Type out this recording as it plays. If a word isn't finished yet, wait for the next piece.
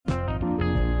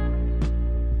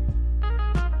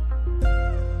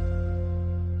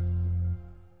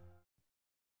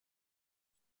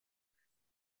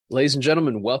Ladies and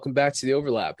gentlemen, welcome back to the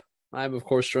Overlap. I'm, of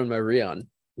course, joined by Rion.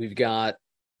 We've got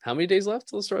how many days left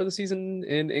till the start of the season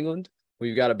in England?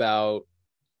 We've got about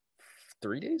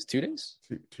 3 days, 2 days.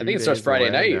 I Two think it starts days Friday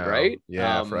away night, now. right?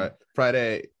 Yeah,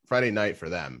 Friday night for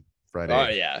them. Oh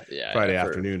Friday yeah. Friday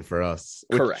afternoon for us,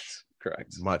 which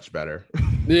Correct. much better.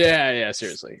 Yeah.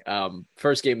 Seriously.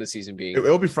 First game of the season It being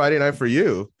will be Friday night for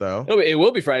you, though. it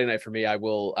will be Friday night for me. I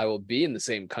will be in the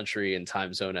same country and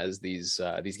time zone as these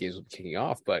games will be kicking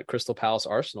off. But Crystal Palace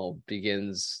Arsenal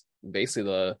begins basically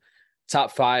the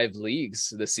top five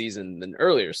leagues this season, an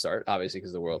earlier start, obviously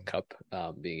because of the World Cup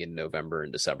being in November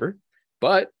and December.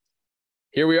 But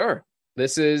here we are.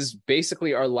 This is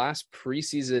basically our last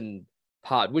preseason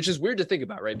pod, which is weird to think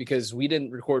about, right? Because we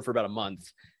didn't record for about a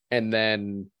month, and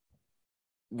then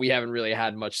we haven't really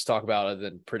had much to talk about other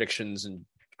than predictions and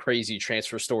crazy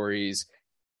transfer stories.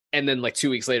 And then like 2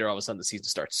 weeks later, all of a sudden the season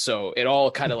starts. So it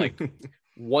all kind of like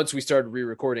once we started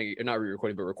re-recording, or not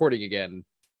re-recording, but recording again,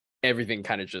 everything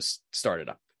kind of just started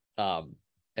up.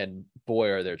 And boy,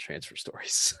 are there transfer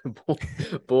stories.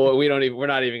 Boy, we're not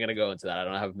even going to go into that. I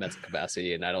don't have mental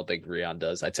capacity, and I don't think Rion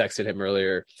does. I texted him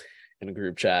earlier in a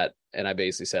group chat, and I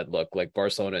basically said, look, like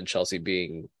Barcelona and Chelsea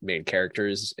being main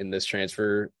characters in this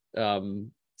transfer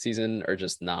season are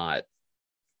just not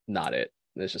it.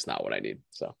 It's just not what I need.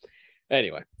 So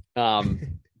anyway, how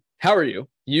are you?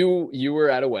 You were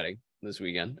at a wedding this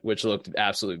weekend, which looked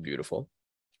absolutely beautiful.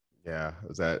 Yeah,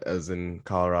 I was in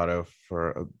Colorado for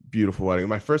a beautiful wedding.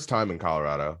 My first time in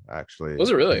Colorado, actually.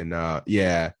 Was it really? And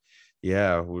yeah,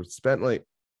 we spent the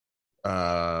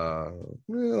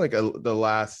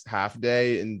last half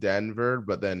day in Denver,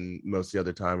 but then most of the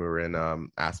other time we were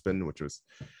in Aspen, which was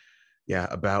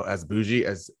about as bougie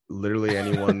as literally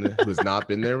anyone who's not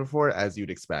been there before, as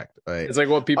you'd expect. It's like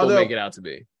what people make it out to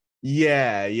be.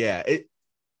 Yeah. It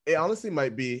honestly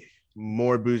might be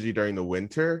more bougie during the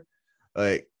winter.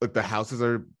 Like the houses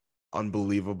are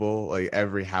unbelievable. Like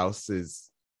every house is,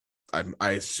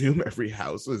 I assume every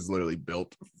house is literally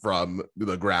built from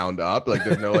the ground up. Like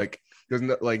there's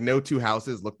no two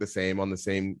houses look the same on the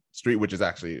same street, which is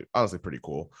actually honestly pretty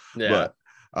cool. Yeah.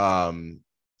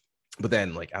 But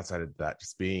then like outside of that,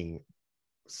 just being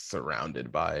surrounded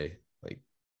by like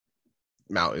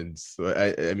mountains.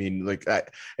 I mean, like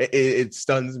it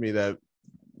stuns me that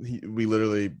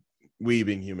we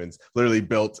being humans literally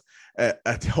built a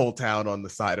whole town on the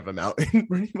side of a mountain,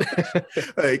 pretty much.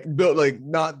 Like built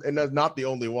and that's not the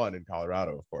only one in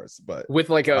Colorado, of course, but with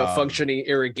like a functioning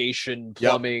irrigation,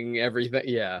 plumbing, everything.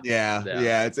 Yeah.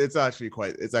 It's actually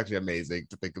amazing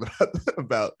to think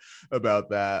about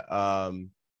that.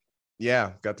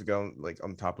 Got to go like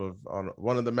on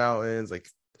one of the mountains. Like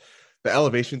the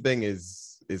elevation thing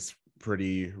is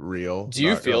pretty real. Do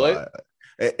you feel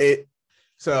it?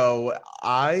 So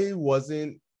I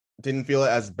didn't feel it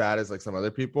as bad as like some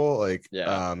other people. Like,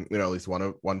 at least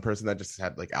one person that just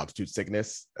had like altitude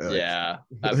sickness. I've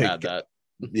had that.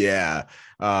 Yeah.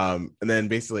 And then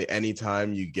basically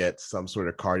anytime you get some sort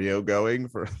of cardio going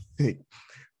for like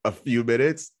a few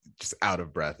minutes, just out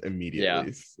of breath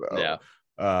immediately.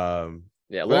 Long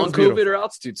COVID or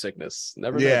altitude sickness.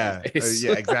 Never know. Yeah,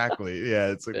 exactly. Yeah,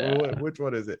 it's like which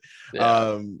one is it?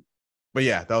 But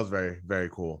yeah, that was very, very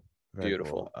cool.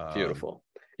 Beautiful.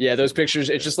 Yeah, those pictures,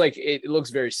 it's just like it looks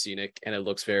very scenic and it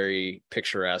looks very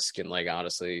picturesque and like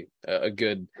honestly a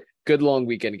good long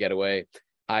weekend getaway.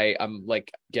 I'm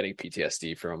like getting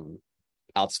PTSD from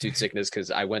altitude sickness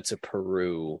because I went to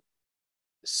Peru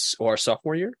our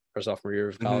sophomore year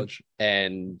of college,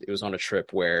 and it was on a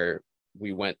trip where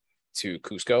we went to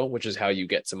Cusco, which is how you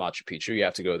get to Machu Picchu. You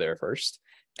have to go there first,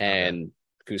 and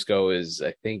Cusco is,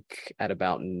 I think, at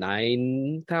about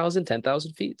 9,000,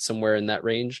 10,000 feet, somewhere in that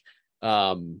range.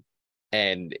 And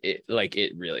it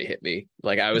really hit me.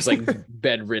 Like I was like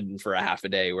bedridden for a half a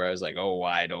day where I was like, oh,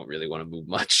 I don't really want to move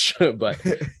much, but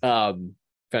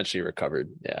eventually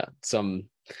recovered. Yeah. Some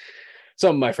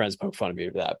of my friends poke fun of me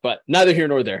for that, but neither here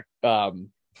nor there.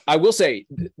 I will say,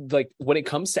 like when it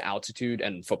comes to altitude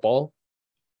and football,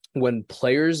 when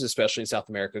players, especially in South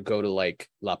America, go to like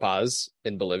La Paz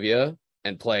in Bolivia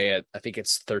and play at, I think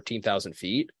it's 13,000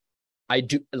 feet. I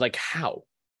do like how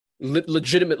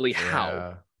legitimately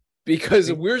how,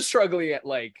 because we're struggling at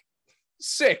like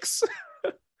 6,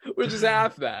 which is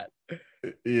half that.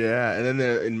 Yeah. And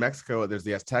then in Mexico, there's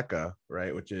the Azteca,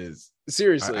 right? Which is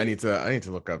seriously, I need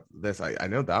to look up this. I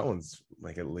know that one's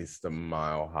like at least a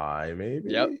mile high,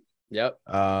 maybe. Yep.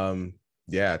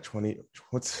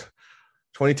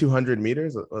 2,200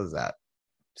 meters. What was that?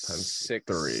 Times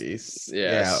 3. 6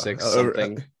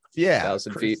 something.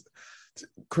 1,000 feet.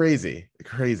 Crazy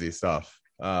stuff.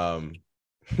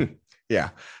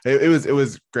 Yeah, it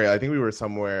was great. I think we were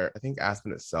somewhere. I think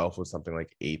Aspen itself was something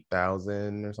like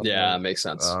 8,000 or Yeah, something. makes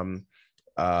sense. And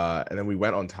then we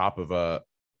went on top of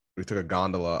we took a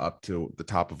gondola up to the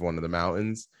top of one of the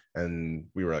mountains, and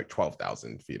we were like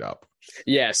 12,000 feet up.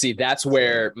 Yeah, see, that's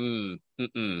where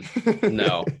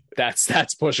no,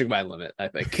 that's pushing my limit, I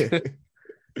think.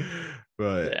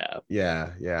 But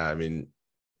Yeah. yeah. I mean,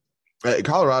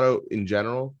 Colorado in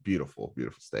general, beautiful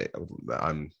state. I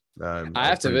I was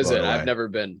have to pretty blown visit. I've away. never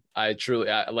been.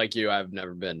 Like you, I've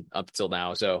never been up till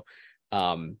now. So,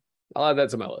 I'll add that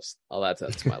to my list. I'll add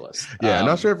that to my list. Yeah,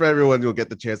 not sure if everyone will get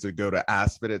the chance to go to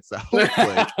Aspen itself.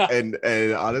 Like, and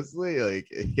honestly, like,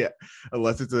 yeah,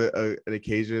 unless it's an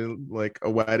occasion like a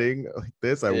wedding like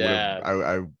this,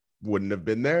 I wouldn't have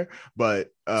been there. But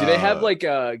do they have like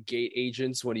gate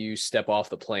agents when you step off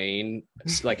the plane,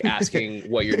 like asking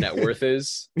what your net worth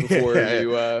is before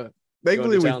you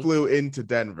thankfully we flew into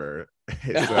Denver.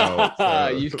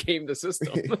 So you came the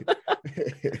system.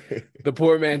 The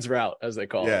poor man's route, as they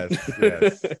call it.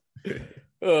 Yes.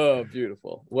 Oh,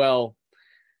 beautiful. Well,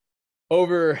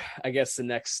 over, I guess, the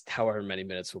next however many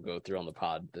minutes we'll go through on the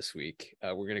pod this week,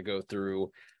 we're going to go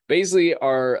through basically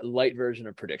our light version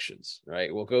of predictions,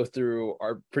 right? We'll go through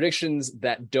our predictions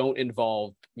that don't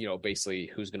involve, basically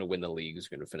who's going to win the league, who's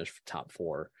going to finish top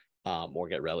four, or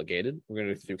get relegated. We're going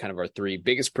to go through kind of our three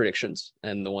biggest predictions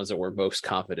and the ones that we're most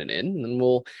confident in. And then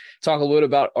we'll talk a little bit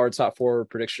about our top four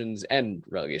predictions and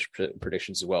relegation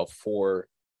predictions as well for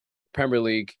Premier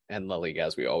League and La Liga,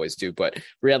 as we always do. But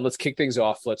Riyadh, let's kick things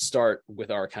off. Let's start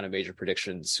with our kind of major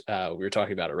predictions. We were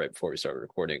talking about it right before we started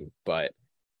recording, but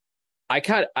I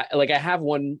have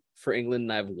one for England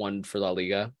and I have one for La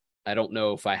Liga. I don't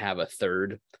know if I have a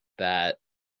third that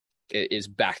is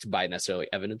backed by necessarily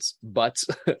evidence, but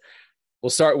we'll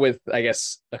start with, I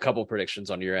guess, a couple predictions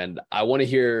on your end. I want to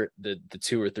hear the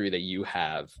two or three that you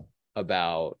have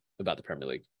about the Premier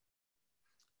League.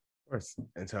 Of course.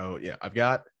 And so, yeah, I've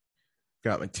got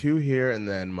my two here, and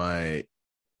then I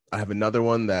have another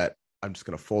one that I'm just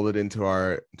going to fold it into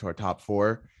our top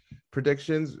four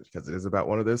predictions because it is about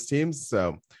one of those teams.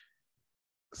 So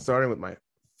starting with my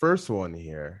first one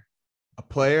here, a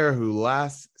player who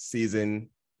last season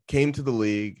came to the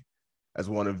league as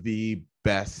one of the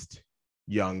best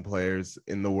young players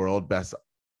in the world, best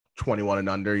 21 and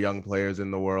under young players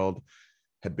in the world,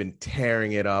 had been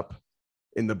tearing it up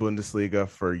in the Bundesliga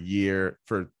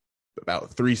for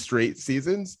about 3 straight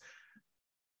seasons,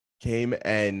 came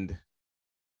and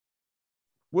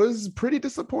was pretty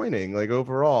disappointing, like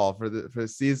overall for the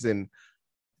season.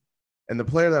 And the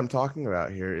player that I'm talking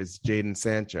about here is Jadon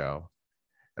Sancho.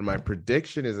 And my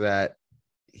prediction is that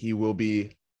he will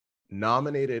be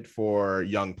nominated for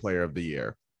Young Player of the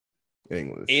Year in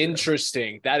England.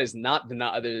 Interesting. That is not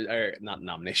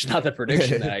the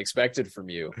prediction that I expected from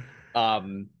you. Tell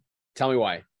me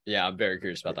why. Yeah, I'm very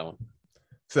curious about that one.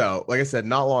 So, like I said,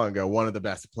 not long ago, one of the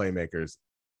best playmakers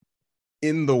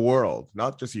in the world,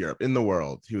 not just Europe, in the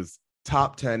world. He was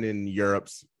top 10 in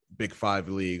Europe's Big 5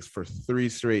 leagues for 3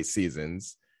 straight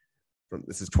seasons.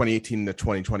 This is 2018 to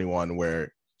 2021,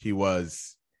 where he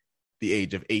was the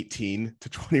age of 18 to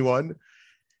 21.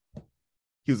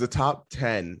 He was top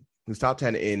 10. He was top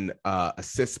 10 in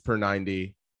assists per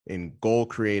 90, in goal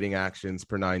creating actions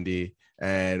per 90,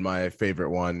 and my favorite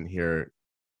one here,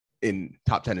 in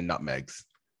top 10 in nutmegs.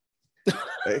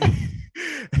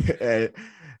 and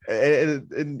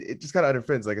it just got out of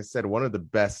friends. Like I said, one of the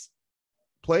best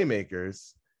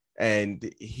playmakers,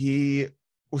 and he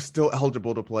was still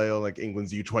eligible to play on like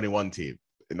England's U21 team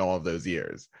in all of those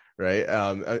years, right?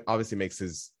 Obviously makes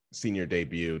his senior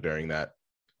debut during that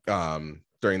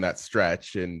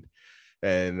stretch, and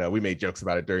we made jokes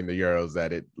about it during the Euros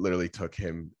that it literally took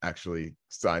him actually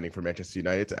signing for Manchester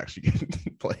United to actually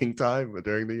get playing time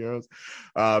during the Euros.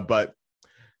 But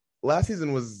last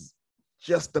season was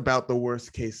just about the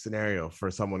worst case scenario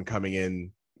for someone coming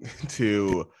in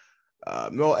to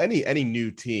any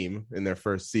new team in their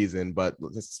first season, but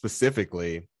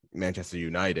specifically Manchester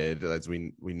United. As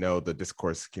we know, the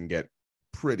discourse can get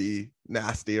pretty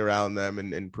nasty around them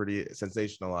and pretty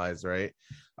sensationalized, right?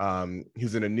 He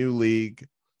was in a new league.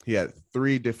 He had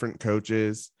 3 different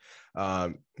coaches.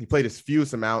 He played his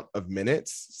fewest amount of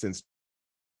minutes since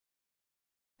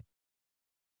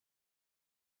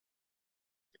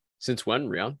when,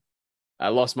 Rian? I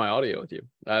lost my audio with you.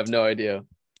 I have no idea.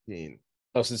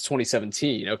 Oh, since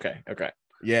 2017. Okay.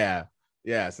 Yeah,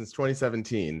 since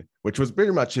 2017, which was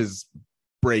pretty much his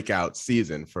breakout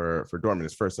season for Dortmund,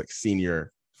 his first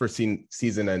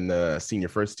season in the senior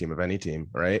first team of any team,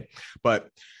 right? But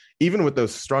even with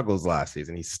those struggles last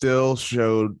season, he still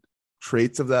showed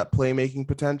traits of that playmaking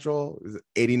potential. He was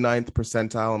 89th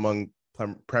percentile among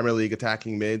Premier League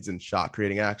attacking mids and shot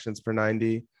creating actions per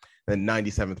 90, and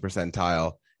 97th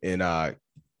percentile in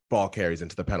ball carries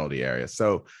into the penalty area.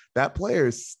 So that player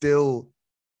is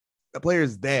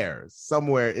there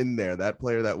somewhere in there. That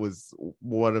player that was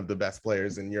one of the best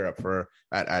players in Europe for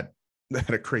at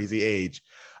a crazy age.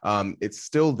 It's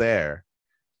still there.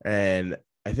 And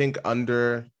I think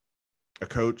under a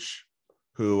coach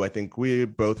who I think we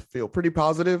both feel pretty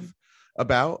positive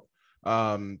about,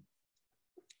 a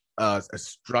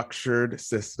structured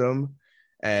system,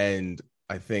 and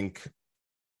I think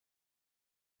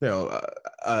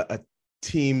a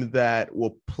team that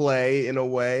will play in a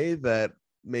way that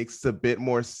makes a bit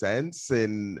more sense,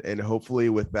 and hopefully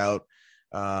without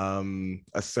a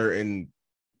certain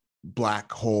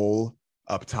black hole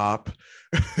up top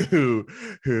who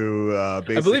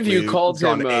basically, I believe you called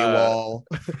him AWOL.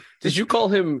 Did you call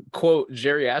him quote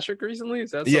geriatric recently?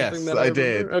 Is that something Yes, that I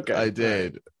did. Okay, I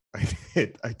did. Right.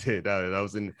 I did. That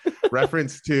was in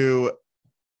reference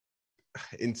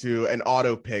into an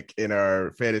auto pick in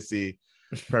our fantasy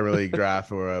Premier League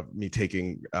draft, or me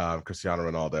taking Cristiano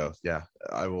Ronaldo. Yeah,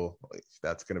 I will.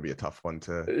 That's going to be a tough one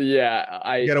to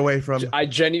get away from. I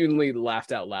genuinely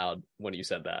laughed out loud when you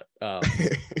said that.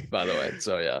 By the way,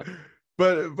 so yeah.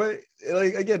 But like,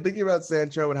 again, thinking about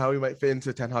Sancho and how he might fit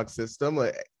into Ten Hag's system,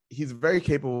 like, he's very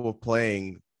capable of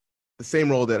playing the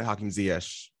same role that Hakim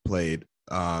Ziyech played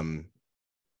in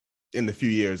the few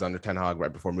years under Ten Hag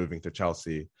right before moving to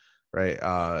Chelsea. Right.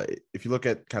 If you look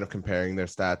at kind of comparing their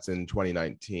stats in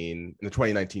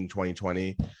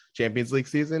 2019-2020 Champions League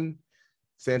season,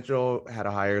 Sancho had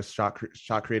a higher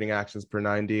shot creating actions per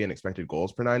 90 and expected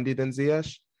goals per 90 than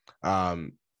Ziyech.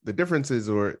 The differences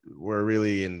were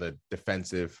really in the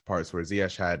defensive parts, where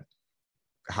Ziyech had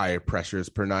higher pressures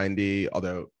per 90,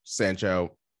 although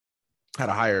Sancho had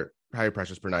a higher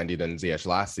pressures per 90 than Ziyech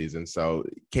last season. So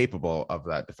capable of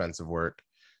that defensive work.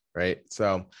 Right.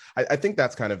 So I think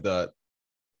that's kind of the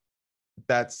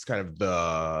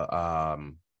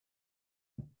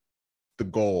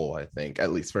goal, I think,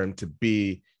 at least for him to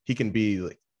be, he can be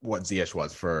like what Ziyech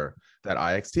was for that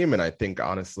Ajax team. And I think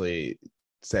honestly,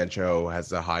 Sancho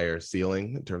has a higher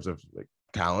ceiling in terms of like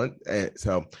talent.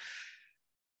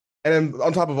 And then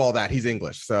on top of all that, he's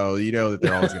English, so you know that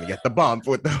they're always going to get the bump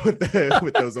with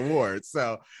those awards.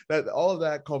 So that all of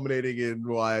that culminating in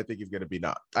why I think he's going to be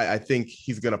I think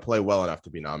he's going to play well enough to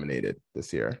be nominated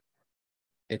this year.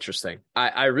 Interesting.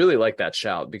 I really like that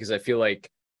shout, because I feel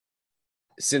like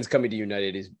since coming to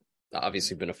United, he's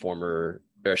obviously been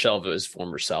a shell of his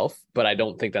former self, but I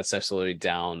don't think that's necessarily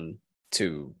down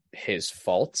to his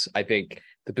fault. I think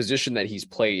the position that he's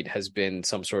played has been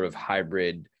some sort of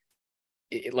hybrid,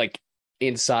 like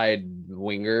inside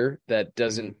winger that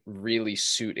doesn't really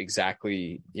suit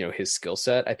exactly, his skill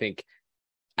set. I think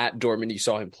at Dortmund you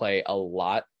saw him play a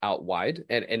lot out wide,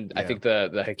 and I think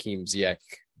the Hakim Ziyech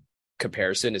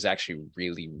comparison is actually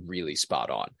really, really spot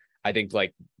on. I think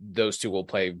like those two will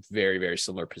play very, very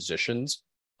similar positions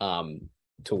to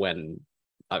when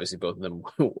obviously both of them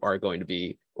are going to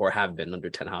be or have been under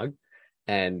Ten Hag.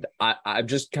 And I'm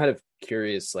just kind of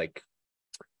curious, like,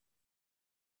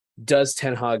 does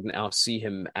Ten Hag now see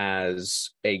him as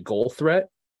a goal threat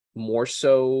more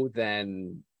so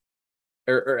than,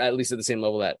 or at least at the same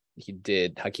level that he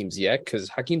did Hakim Ziyech? Because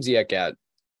Hakim Ziyech at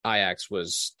Ajax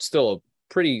was still a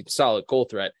pretty solid goal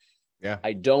threat. Yeah,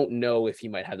 I don't know if he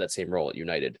might have that same role at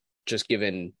United, just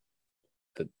given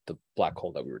the black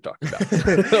hole that we were talking about.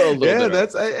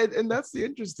 That's the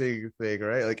interesting thing,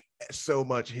 right? Like, so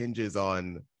much hinges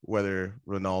on whether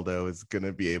Ronaldo is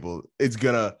gonna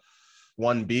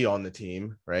one, be on the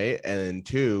team, right? And then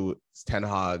two, is Ten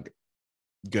Hag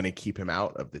gonna keep him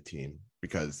out of the team,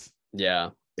 because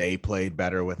they played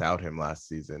better without him last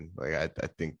season. Like, I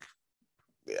think,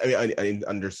 I mean,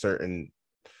 under certain,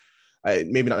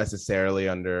 maybe not necessarily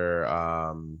under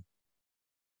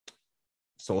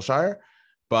Solskjaer,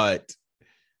 but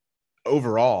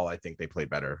overall, I think they played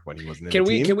better when he wasn't in the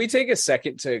team. Can we take a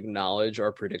second to acknowledge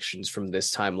our predictions from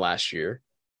this time last year?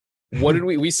 What did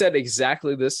we said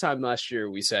exactly this time last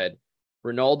year? We said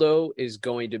Ronaldo is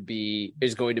going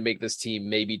to make this team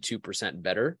maybe 2%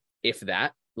 better, if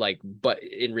that. Like, but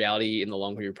in reality, in the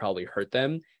long run, you probably hurt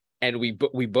them. And we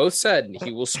both said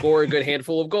he will score a good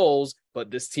handful of goals, but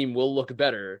this team will look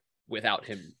better without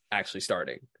him actually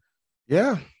starting.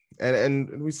 Yeah,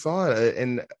 and we saw it,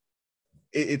 and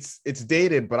it's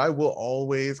dated, but I will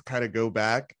always kind of go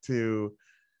back to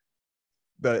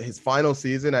his final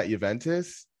season at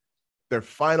Juventus. Their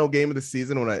final game of the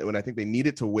season, when I think they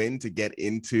needed to win to get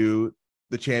into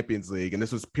the Champions League, and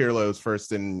this was Pirlo's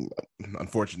first and,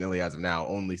 unfortunately, as of now,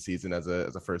 only season as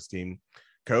a first team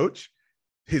coach.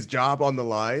 His job on the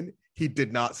line, he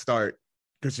did not start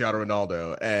Cristiano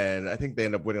Ronaldo, and I think they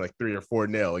end up winning like 3 or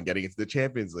 4-0 and getting into the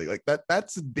Champions League. Like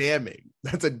that's damning.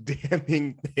 That's a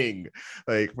damning thing,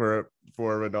 like for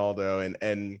Ronaldo,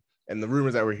 and the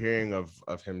rumors that we're hearing of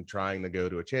him trying to go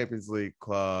to a Champions League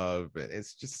club, and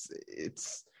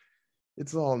it's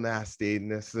all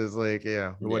nastiness. Is like,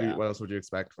 what else would you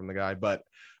expect from the guy? But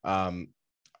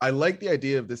I like the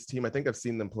idea of this team. I think I've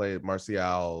seen them play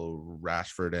Martial,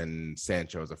 Rashford, and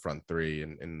Sancho as a front three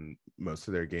in most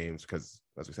of their games because,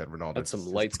 as we said, Ronaldo that's some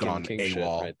light skin king shit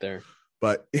right there.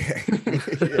 But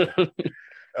yeah.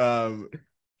 But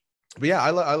yeah,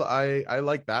 I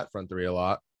like that front three a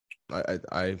lot.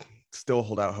 I still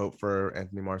hold out hope for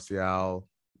Anthony Martial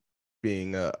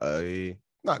being a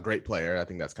not great player. I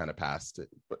think that's kind of past it,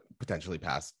 but potentially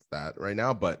past that right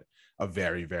now, but a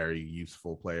very, very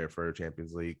useful player for a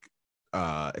Champions League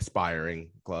aspiring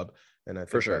club. And I think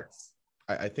for sure,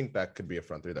 I think that could be a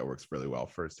front three that works really well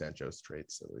for Sancho's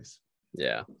traits, at least.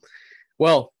 Yeah.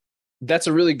 Well, that's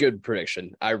a really good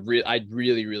prediction. I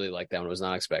really, really like that one. I was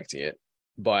not expecting it,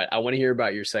 but I want to hear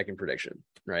about your second prediction,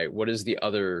 right? What is the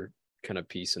other kind of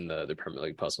piece in the Premier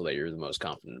League puzzle that you're the most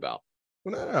confident about?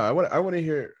 Well, no, I want to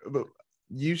hear, but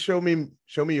you show me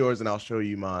yours and I'll show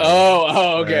you mine.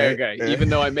 Okay. Even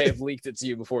though I may have leaked it to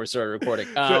you before we started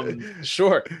recording.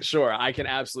 Sure. I can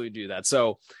absolutely do that.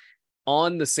 So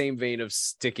on the same vein of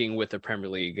sticking with the Premier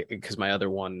League, because my other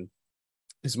one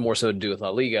is more so to do with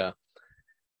La Liga,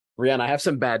 Rihanna, I have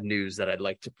some bad news that I'd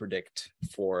like to predict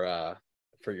for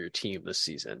your team this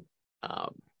season.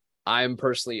 I'm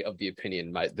personally of the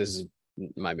opinion, this is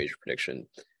my major prediction,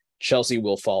 Chelsea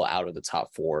will fall out of the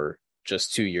top 4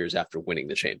 just 2 years after winning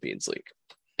the Champions League.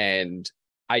 And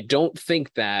I don't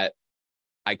think that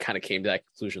I kind of came to that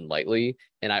conclusion lightly.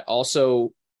 And I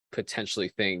also potentially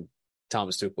think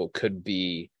Thomas Tuchel could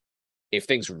be, if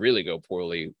things really go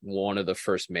poorly, one of the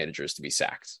first managers to be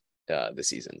sacked this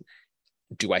season.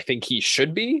 Do I think he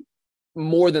should be?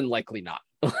 More than likely not.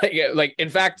 like in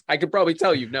fact, I could probably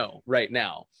tell you no right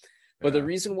now. But the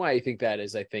reason why I think that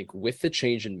is, I think with the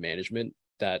change in management,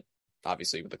 that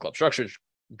obviously with the club structure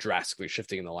drastically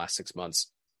shifting in the last 6 months,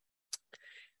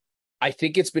 I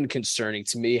think it's been concerning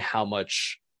to me how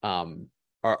much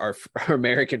our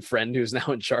American friend who's now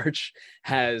in charge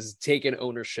has taken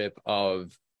ownership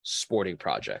of sporting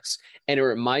projects. And it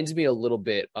reminds me a little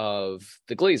bit of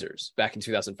the Glazers back in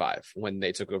 2005 when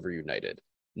they took over United.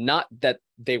 Not that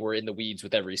they were in the weeds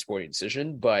with every sporting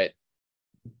decision, but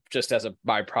just as a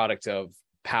byproduct of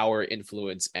power,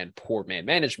 influence, and poor man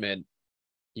management,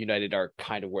 United are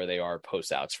kind of where they are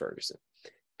post Alex Ferguson.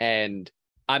 And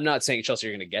I'm not saying Chelsea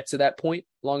are going to get to that point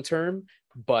long term,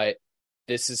 but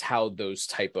this is how those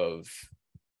type of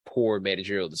poor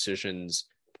managerial decisions,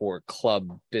 poor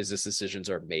club business decisions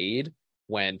are made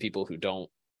when people who don't,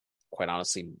 quite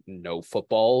honestly, know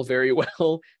football very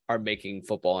well are making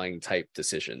footballing type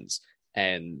decisions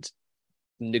and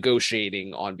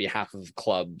negotiating on behalf of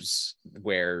clubs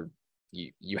where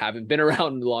you haven't been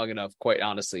around long enough, quite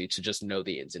honestly, to just know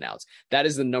the ins and outs. That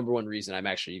is the number one reason I'm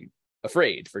actually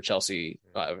afraid for Chelsea,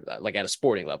 like at a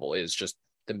sporting level, is just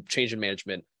the change in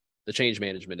management, the change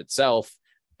management itself,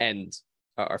 and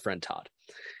our friend Todd.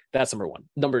 That's number one.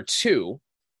 Number two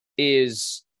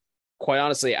is, quite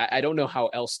honestly, I don't know how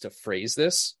else to phrase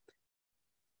this.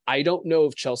 I don't know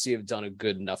if Chelsea have done a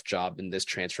good enough job in this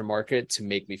transfer market to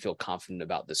make me feel confident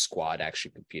about this squad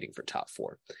actually competing for top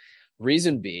 4.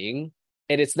 Reason being,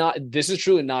 and this is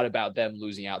truly not about them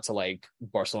losing out to like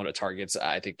Barcelona targets.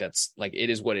 I think that's like, it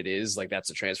is what it is. Like, that's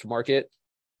the transfer market.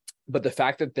 But the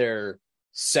fact that their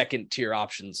second tier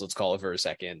options, let's call it for a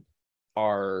second,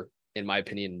 are, in my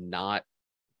opinion, not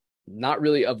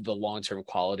really of the long-term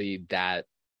quality that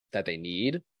they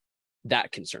need,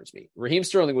 that concerns me. Raheem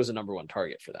Sterling was a number 1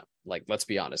 target for them. Like, let's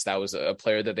be honest, that was a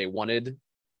player that they wanted.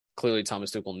 Clearly,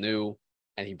 Thomas Tuchel knew,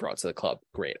 and he brought to the club.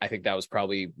 Great. I think that was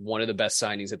probably one of the best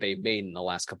signings that they've made in the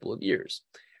last couple of years.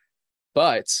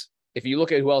 But if you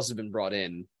look at who else has been brought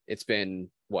in, it's been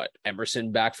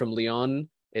Emerson back from Lyon.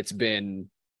 It's been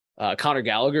Conor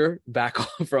Gallagher back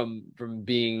from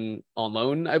being on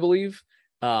loan, I believe.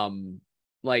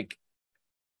 Like,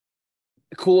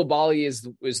 Koulibaly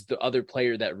is the other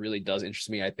player that really does interest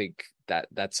me. I think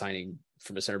that signing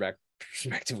from a center back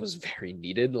perspective was very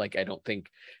needed. Like, I don't think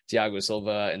Thiago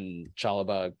Silva and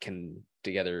Chalobah can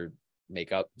together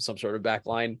make up some sort of back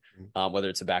line, whether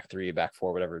it's a back 3, a back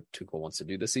 4, whatever Tuchel wants to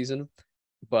do this season.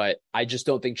 But I just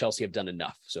don't think Chelsea have done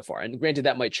enough so far. And granted,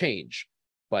 that might change.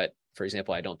 But for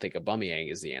example, I don't think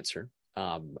Aubameyang is the answer.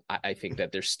 I think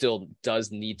that there still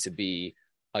does need to be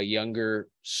a younger,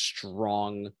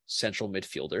 strong central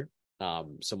midfielder.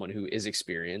 someone who is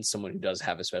experienced, someone who does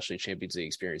have especially Champions League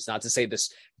experience. Not to say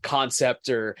this concept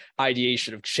or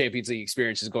ideation of Champions League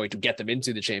experience is going to get them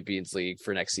into the Champions League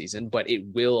for next season, but it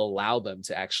will allow them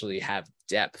to actually have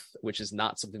depth, which is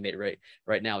not something they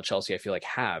right now Chelsea I feel like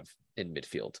have in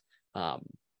midfield.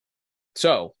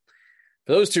 So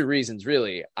for those two reasons,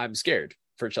 really, I'm scared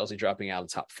for Chelsea dropping out of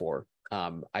the top four.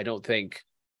 I don't think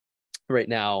right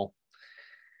now.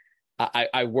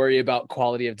 I worry about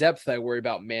quality of depth. I worry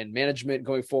about man management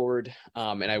going forward.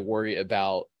 And I worry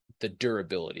about the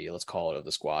durability, let's call it, of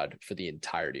the squad for the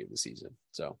entirety of the season.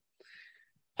 So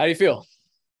how do you feel?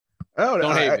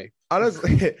 Don't hate me.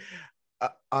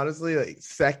 Honestly, like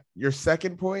your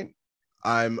second point,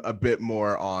 I'm a bit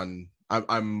more on,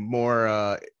 I'm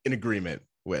more in agreement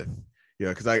with,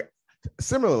 because I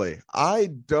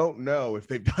don't know if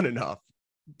they've done enough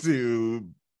to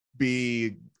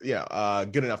be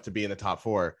good enough to be in the top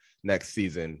four next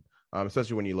season,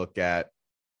 especially when you look at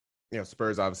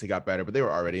Spurs obviously got better, but they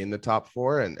were already in the top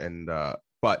four, and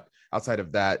but outside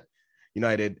of that,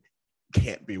 United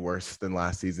can't be worse than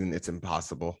last season. It's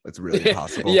impossible. It's really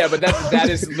impossible. Yeah, but that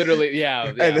is literally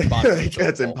and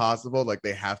it's impossible. Like,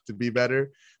 they have to be better,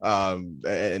 and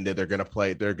they're gonna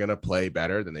play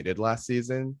better than they did last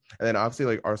season. And then obviously,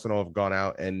 like, Arsenal have gone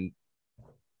out and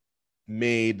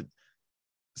made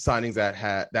signings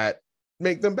that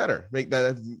make them better,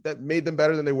 that made them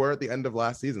better than they were at the end of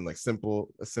last season. Like, as simple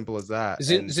as that.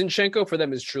 Zinchenko for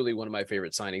them is truly one of my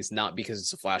favorite signings, not because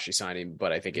it's a flashy signing,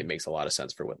 but I think it makes a lot of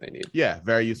sense for what they need. Yeah,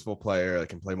 very useful player that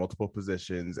can play multiple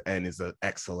positions and is an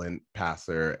excellent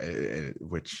passer,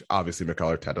 which obviously Mikel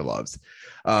Arteta loves.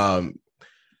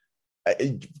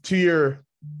 To your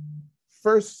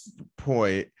first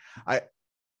point,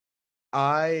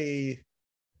 I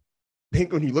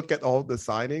think when you look at all the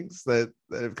signings that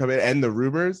have come in and the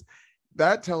rumors,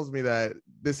 that tells me that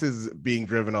this is being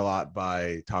driven a lot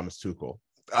by Thomas Tuchel.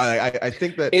 I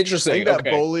think that interesting. I think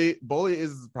that Bowley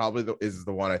is probably the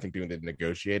one I think doing the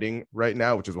negotiating right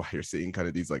now, which is why you're seeing kind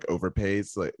of these like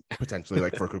overpays, like potentially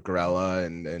like for Cucurella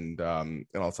and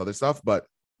all this other stuff. But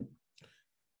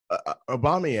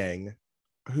Aubameyang,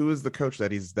 who is the coach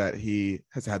that he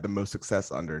has had the most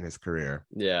success under in his career?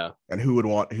 Yeah, and who would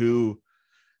want him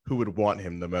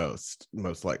the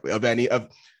most likely of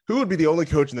who would be the only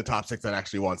coach in the top six that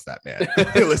actually wants that man?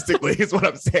 Realistically, is what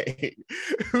I'm saying.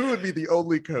 Who would be the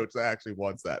only coach that actually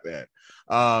wants that man?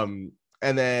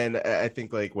 And then I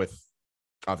think like with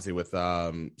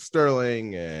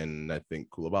Sterling and I think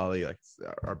Koulibaly like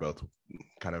are both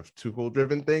kind of Tuchel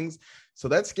driven things. So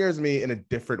that scares me in a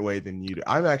different way than you do.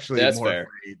 I'm actually more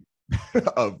afraid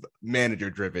of manager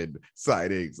driven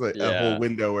signings, like a whole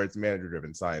window where it's manager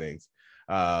driven signings.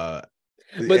 I'll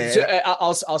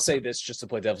say this just to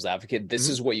play devil's advocate. This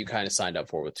is what you kind of signed up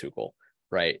for with Tuchel,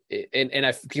 right?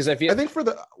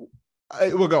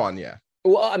 We'll go on. Yeah.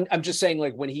 Well, I'm just saying,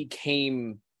 like, when he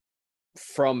came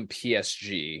from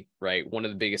PSG, right? One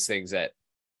of the biggest things that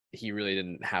he really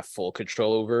didn't have full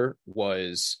control over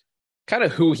was kind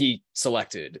of who he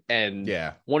selected. And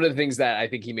one of the things that I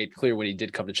think he made clear when he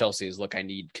did come to Chelsea is, look, I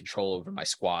need control over my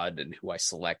squad and who I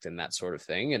select and that sort of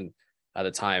thing. And at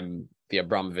the time, the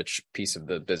Abramovich piece of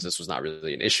the business was not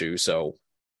really an issue. So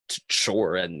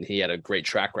sure. And he had a great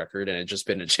track record and it just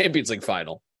been a Champions League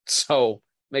final. So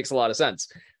makes a lot of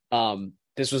sense.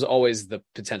 This was always the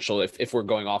potential, if we're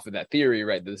going off of that theory,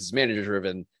 right, this is manager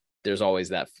driven, there's always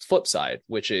that flip side,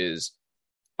 which is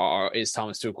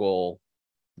Thomas Tuchel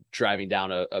driving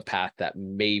down a path that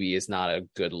maybe is not a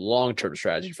good long-term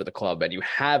strategy for the club, and you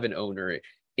have an owner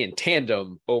in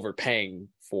tandem overpaying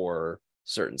for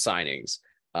certain signings,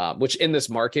 which in this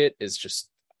market is just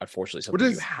unfortunately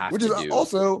something you have to do. Which is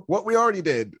also what we already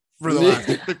did for the last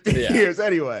 15 years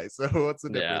anyway. So what's the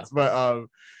difference?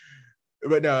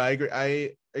 But no, I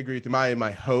agree with you.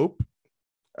 My hope,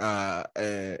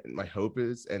 and my hope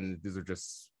is, and these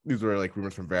were like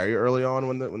rumors from very early on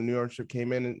when the new ownership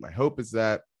came in. And my hope is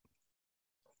that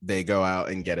they go out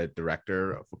and get a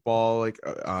director of football, like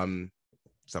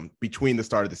some between the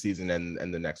start of the season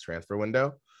and the next transfer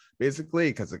window, basically,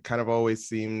 because it kind of always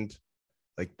seemed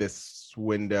like this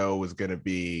window was going to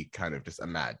be kind of just a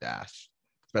mad dash,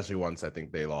 especially once I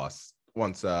think they lost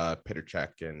Petr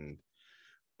Cech and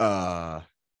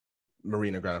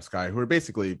Marina Granovskaya, who are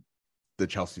basically the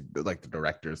Chelsea, like the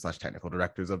directors / technical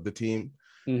directors of the team.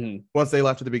 Mm-hmm. Once they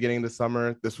left at the beginning of the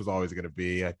summer, this was always going to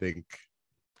be, I think,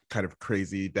 kind of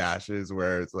crazy dashes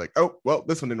where it's like, oh, well,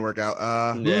 this one didn't work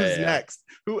out. Who's next?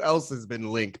 Who else has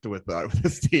been linked with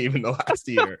this team in the last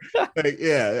year?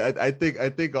 I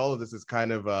think all of this is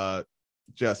kind of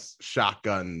just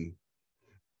shotgun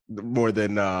more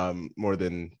than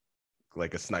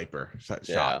like a sniper Yeah.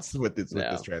 shots with this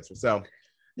transfer. So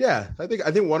yeah, I think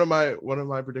one of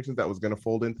my predictions that was going to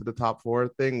fold into the top four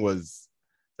thing was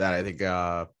that I think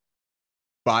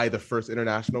by the first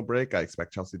international break, I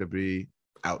expect Chelsea to be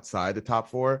outside the top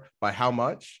four. By how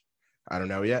much? I don't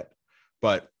know yet,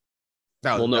 but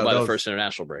we'll know by the first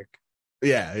international break.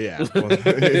 Yeah. Well,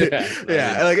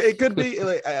 yeah. Like it could be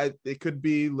like it could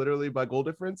be literally by goal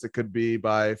difference. It could be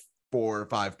by 4 or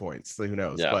 5 points. So who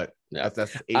knows? Yeah. But that's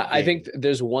I think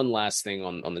there's one last thing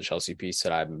on the Chelsea piece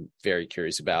that I'm very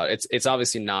curious about. It's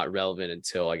obviously not relevant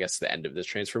until I guess the end of this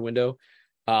transfer window.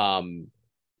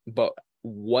 But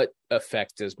what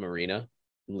effect does Marina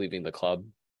leaving the club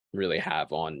really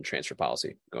have on transfer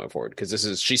policy going forward?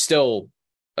 Because she's still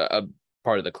a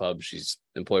part of the club. She's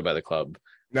employed by the club.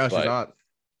 No, she's not.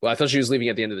 Well, I thought she was leaving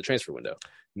at the end of the transfer window.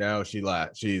 No, she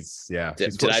left. Did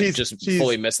I just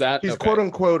fully miss that? She's quote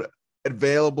unquote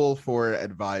available for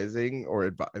advising or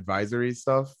advisory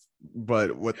stuff.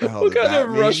 But what the hell? What kind of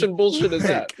Russian bullshit is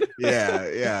that?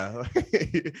 Yeah.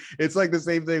 It's like the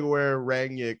same thing where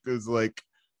Rangnick is like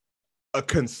a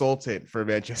consultant for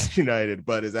Manchester United,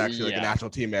 but is actually like a national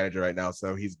team manager right now.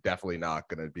 So he's definitely not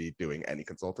going to be doing any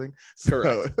consulting.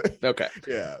 Correct. Okay.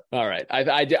 Yeah. All right.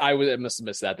 I must have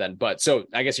missed that then. But so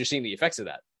I guess you're seeing the effects of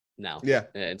that now. Yeah.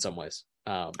 In some ways.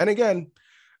 And again,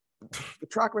 the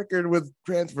track record with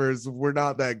transfers were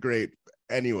not that great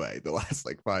anyway, the last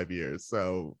like 5 years.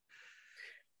 So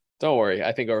don't worry.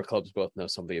 I think our clubs both know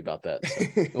something about that.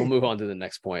 So we'll move on to the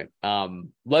next point.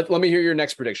 Let me hear your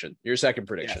next prediction. Your second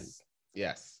prediction.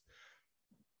 Yes.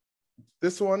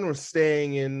 This one, we're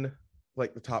staying in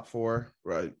like the top four,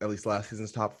 right? At least last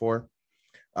season's top four.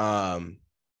 Tottenham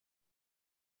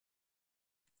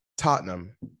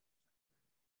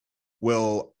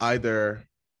will either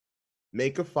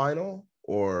make a final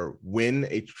or win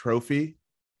a trophy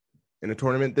in a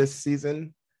tournament this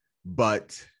season,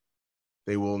 but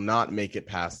they will not make it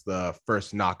past the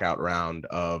first knockout round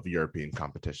of European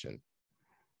competition.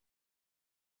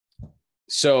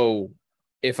 So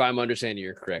if I'm understanding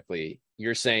you correctly,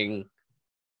 you're saying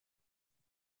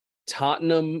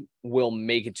Tottenham will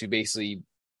make it to basically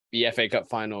the FA Cup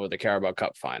final or the Carabao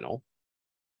Cup final,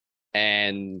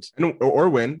 or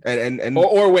win,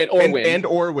 or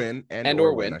win,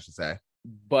 I should say,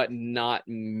 but not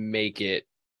make it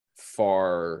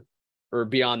far or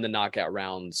beyond the knockout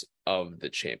rounds of the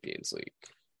Champions League.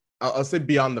 I'll say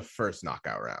beyond the first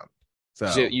knockout round.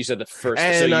 So you said the first,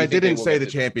 and I didn't say the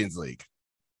Champions League.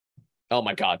 Oh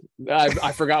my God.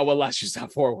 I forgot what last year's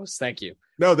top four was. Thank you.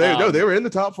 No, they were in the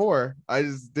top four. I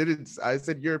just didn't. I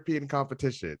said European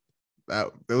competition.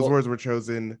 Those words were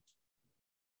chosen.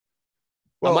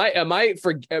 Well,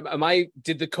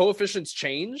 did the coefficients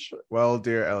change? Well,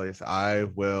 dear Elias,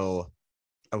 I'll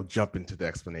jump into the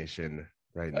explanation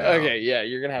right now. Okay. Yeah.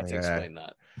 You're going to have to explain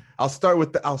that. I'll start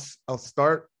with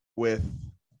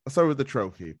the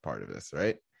trophy part of this,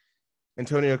 right?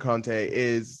 Antonio Conte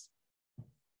is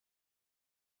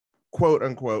quote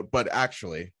unquote, but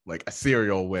actually like a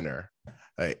serial winner,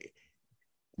 like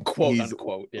quote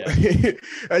unquote. Yeah.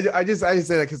 I just say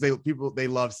that because they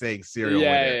love saying serial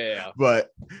winner. Yeah. But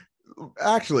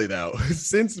actually, though,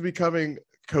 since becoming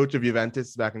coach of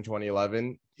Juventus back in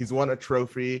 2011, he's won a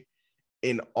trophy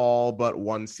in all but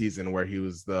one season where he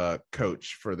was the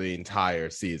coach for the entire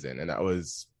season, and that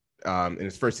was in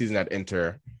his first season at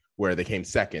Inter, where they came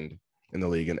second in the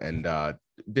league and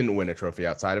didn't win a trophy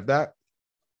outside of that.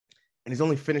 And he's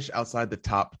only finished outside the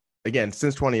top, again,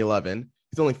 since 2011,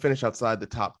 he's only finished outside the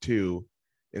top two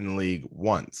in the league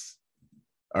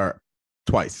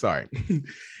twice, sorry.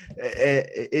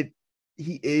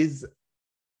 He is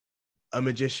a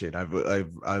magician.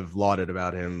 I've lauded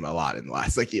about him a lot in the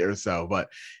last year or so, but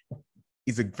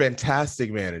he's a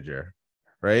fantastic manager,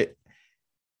 right?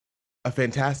 A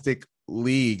fantastic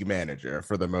league manager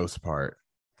for the most part.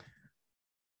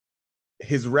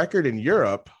 His record in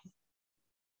Europe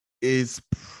is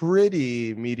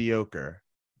pretty mediocre,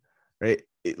 right?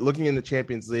 Looking in the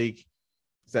Champions League,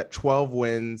 he's at 12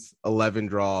 wins, 11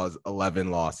 draws, 11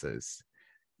 losses.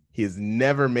 He has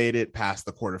never made it past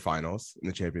the quarterfinals in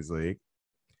the Champions League.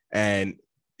 And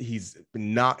he was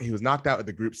knocked out at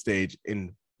the group stage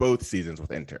in both seasons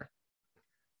with Inter,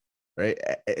 right?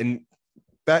 And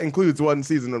that includes one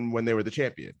season when they were the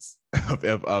champions of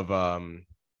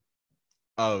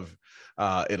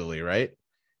Italy, right?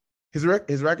 His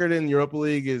record in Europa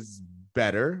League is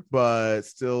better, but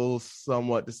still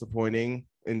somewhat disappointing.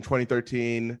 In the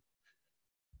 2013-14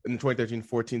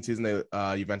 season,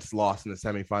 Juventus lost in the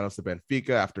semifinals to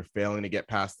Benfica after failing to get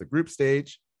past the group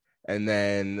stage. And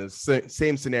then the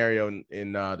same scenario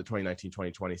in the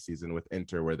 2019-2020 season with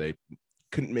Inter, where they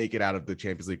couldn't make it out of the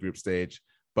Champions League group stage,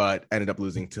 but ended up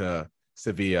losing to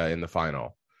Sevilla in the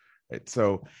final. Right?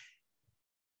 So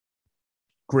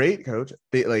great coach.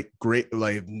 They great,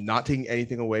 not taking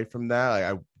anything away from that.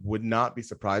 I would not be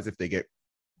surprised if they get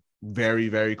very,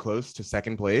 very close to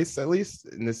second place, at least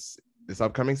in this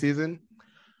upcoming season.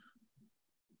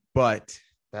 But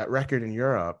that record in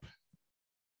Europe,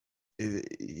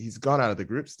 he's gone out of the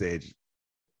group stage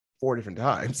 4 different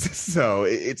times. So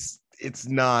it's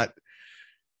not,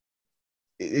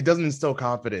 it doesn't instill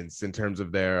confidence in terms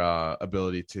of their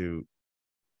ability to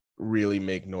really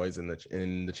make noise in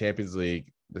the Champions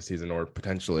League this season, or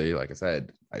potentially, like I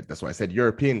said, that's why I said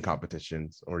European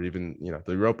competitions, or even,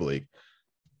 the Europa League.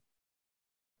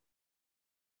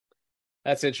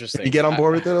 That's interesting. Can you get on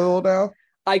board with it a little now?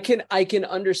 I can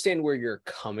understand where you're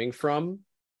coming from,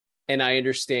 and I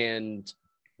understand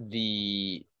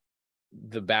the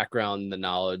background, the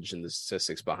knowledge, and the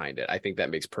statistics behind it. I think that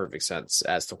makes perfect sense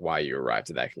as to why you arrived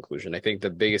at that conclusion. I think the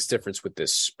biggest difference with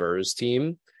this Spurs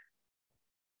team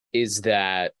is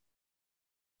that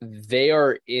they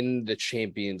are in the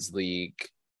Champions League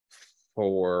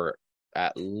for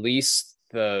at least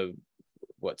the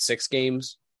 6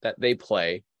 games that they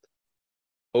play.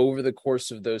 Over the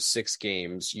course of those 6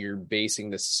 games, you're basing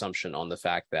this assumption on the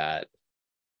fact that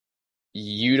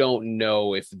you don't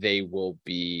know if they will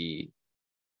be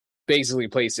basically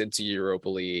placed into Europa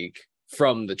League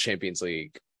from the Champions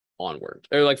League onward,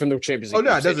 or from the Champions League. Oh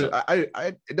no, it doesn't.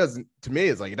 It doesn't. To me,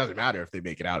 it's it doesn't matter if they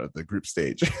make it out of the group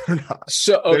stage or not.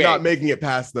 So okay. They're not making it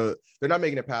past the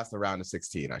round of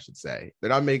 16. I should say they're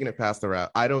not making it past the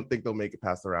round. I don't think they'll make it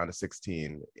past the round of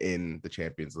 16 in the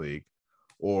Champions League,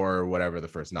 or whatever the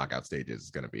first knockout stage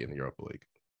is going to be in the Europa League.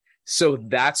 So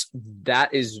that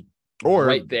is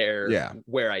right there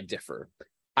where I differ.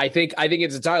 I think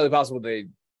it's entirely possible they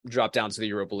drop down to the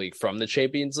Europa League from the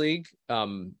Champions League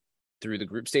through the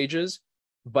group stages.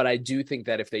 But I do think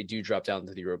that if they do drop down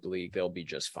to the Europa League, they'll be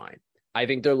just fine. I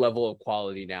think their level of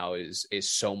quality now is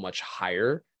so much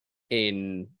higher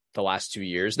in the last 2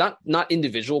 years, not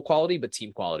individual quality, but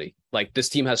team quality. This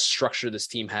team has structure. This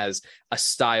team has a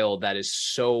style that is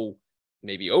so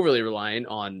maybe overly reliant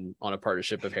on a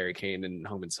partnership of Harry Kane and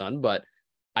Home and Son, but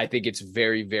I think it's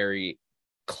very, very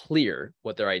clear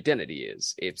what their identity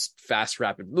is. It's fast,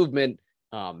 rapid movement,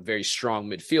 very strong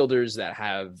midfielders that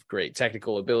have great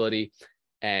technical ability,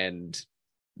 and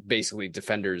basically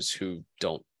defenders who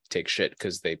don't take shit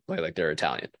because they play like they're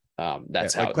Italian.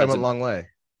 That's how Clement Longley.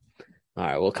 All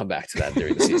right, we'll come back to that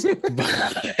during the season.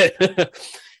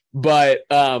 but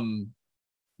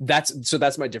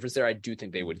that's my difference there. I do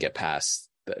think they would get past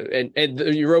and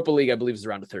the Europa League, I believe, is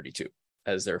around to 32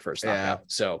 as their first knockout.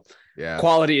 So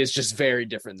quality is just very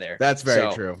different there. That's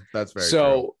very true. That's very true.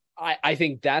 So I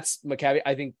think that's Maccabi.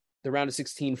 I think the round of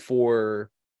 16 for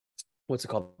what's it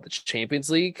called? The Champions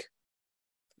League.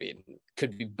 I mean,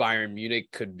 could be Bayern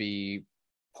Munich, could be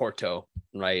Porto,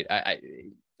 right?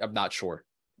 I'm not sure.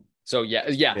 So yeah,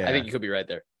 I think you could be right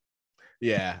there.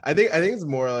 Yeah, I think it's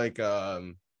more I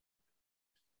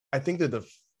think that the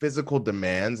physical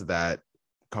demands that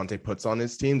Conte puts on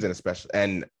his teams,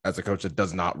 and as a coach that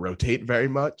does not rotate very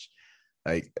much,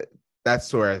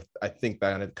 that's where I think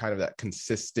that kind of that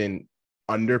consistent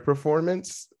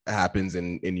underperformance happens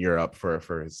in Europe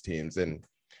for his teams, and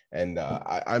I'm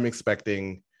not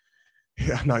expecting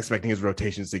his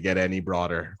rotations to get any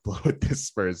broader with this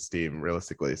Spurs team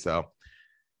realistically. So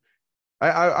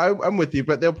I'm with you,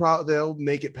 but they'll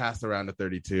make it past the round of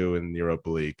 32 in the Europa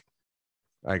League.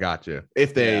 I got you.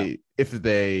 If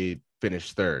they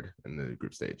finish third in the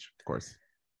group stage, of course.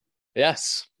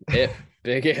 Yes.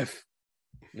 Big if.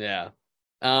 Yeah.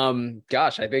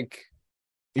 Gosh, I think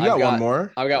you got one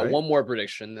more. I've got one more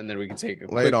prediction, and then we can take a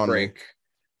quick break.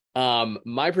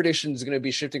 My prediction is going to be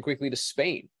shifting quickly to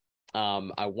Spain.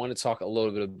 I want to talk a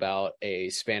little bit about a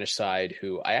Spanish side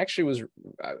who I actually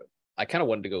I kind of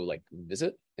wanted to go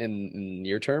visit in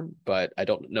near term, but I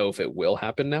don't know if it will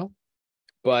happen now.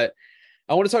 But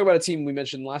I want to talk about a team we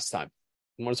mentioned last time.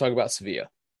 I want to talk about Sevilla.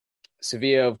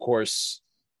 Sevilla, of course,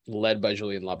 led by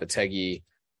Julian Lopetegui,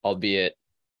 albeit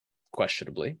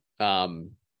questionably,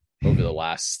 over the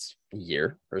last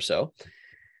year or so.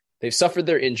 They've suffered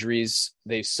their injuries.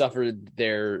 They've suffered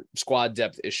their squad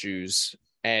depth issues.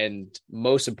 And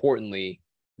most importantly,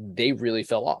 they really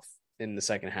fell off in the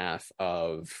second half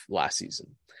of last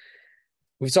season.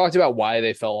 We've talked about why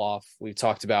they fell off. We've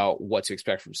talked about what to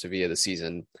expect from Sevilla this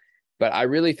season. But I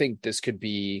really think this could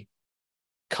be,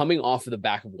 coming off of the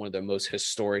back of one of their most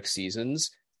historic seasons,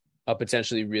 a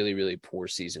potentially really, really poor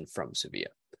season from Sevilla.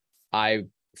 I'm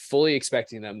fully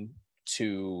expecting them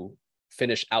to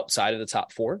finish outside of the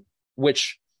top 4,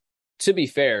 which, to be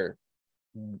fair,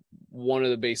 one of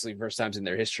the basically first times in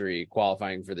their history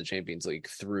qualifying for the Champions League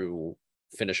through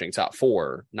finishing top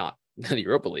four, not the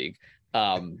Europa League,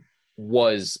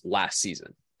 was last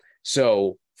season.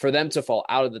 So for them to fall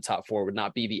out of the top four would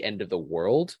not be the end of the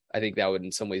world. I think that would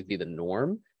in some ways be the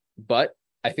norm. But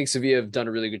I think Sevilla have done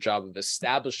a really good job of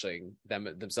establishing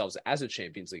themselves as a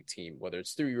Champions League team, whether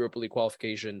it's through Europa League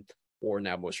qualification or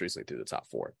now most recently through the top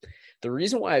four. The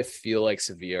reason why I feel like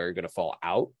Sevilla are going to fall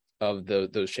out of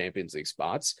those Champions League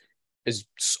spots is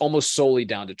almost solely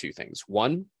down to two things.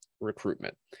 One,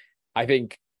 recruitment. I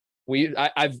think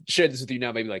I've shared this with you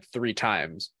now maybe like 3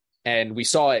 times, and we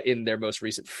saw it in their most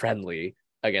recent friendly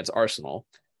against Arsenal.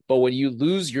 But when you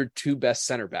lose your 2 best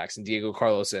center backs in Diego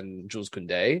Carlos and Jules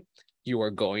Koundé, you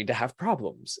are going to have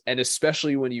problems. And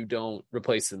especially when you don't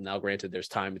replace them. Now, granted, there's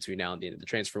time between now and the end of the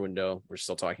transfer window. We're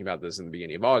still talking about this in the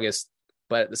beginning of August.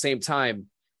 But at the same time,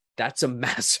 that's a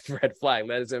massive red flag.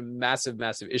 That is a massive,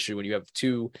 massive issue when you have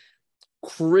 2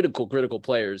 critical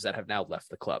players that have now left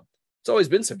the club. It's always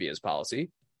been Sevilla's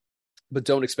policy, but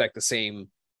don't expect the same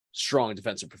strong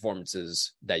defensive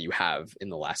performances that you have in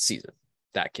the last season.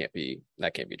 That can't be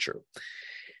true.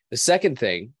 The second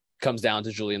thing comes down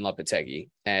to Julian Lopetegui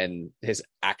and his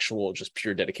actual just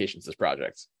pure dedication to this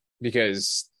project,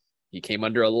 because he came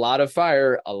under a lot of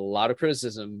fire, a lot of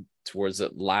criticism towards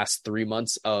the last 3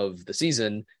 months of the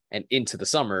season and into the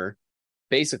summer.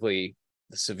 Basically,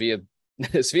 the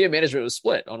Sevilla management was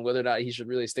split on whether or not he should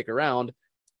really stick around,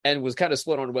 and was kind of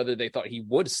split on whether they thought he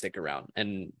would stick around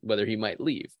and whether he might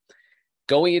leave.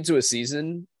 Going into a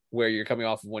season where you're coming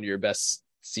off of one of your best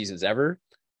seasons ever,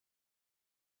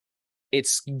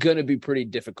 it's going to be pretty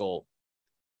difficult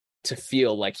to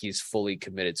feel like he's fully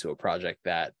committed to a project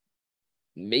that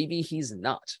maybe he's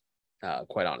not,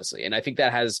 quite honestly. And I think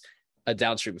that has a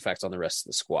downstream effect on the rest of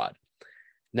the squad.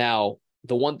 Now,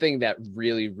 the one thing that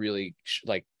really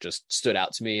just stood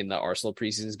out to me in the Arsenal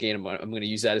preseason game, I'm going to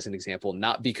use that as an example,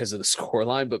 not because of the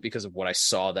scoreline, but because of what I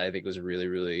saw that I think was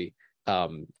really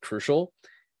crucial.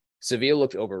 Sevilla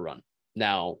looked overrun.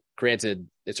 Now, granted,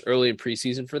 it's early in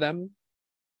preseason for them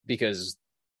because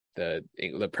the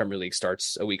Premier League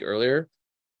starts a week earlier.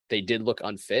 They did look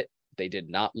unfit. They did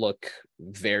not look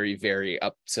very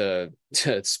up to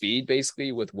speed,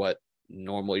 basically, with what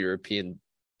normal European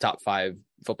top 5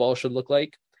 football should look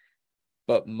like.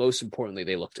 But most importantly,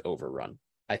 they looked overrun.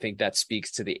 I think that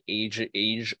speaks to the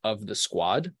age of the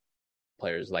squad.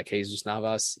 Players like Jesus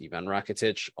Navas, Ivan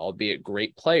Rakitic, albeit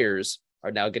great players,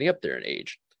 are now getting up there in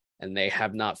age, and they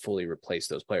have not fully replaced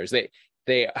those players.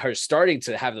 They are starting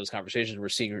to have those conversations. We're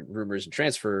seeing rumors and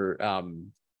transfer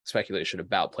speculation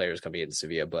about players coming into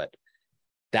Sevilla, but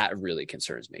that really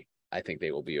concerns me. I think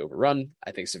they will be overrun.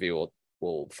 I think Sevilla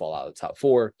will fall out of the top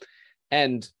 4,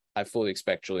 and I fully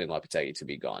expect Julian Lopetegui to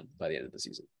be gone by the end of the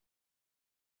season.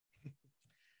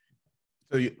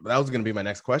 So that was going to be my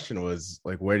next question, was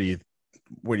like, where do you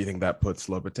think that puts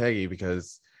Lopetegui?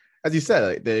 Because as you said,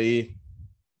 like, they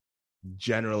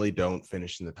generally don't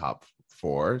finish in the top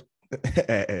 4,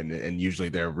 and usually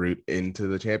their route into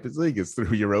the Champions League is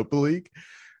through Europa League,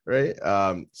 right?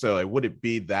 So like, would it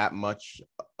be that much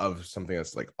of something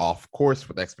that's like off course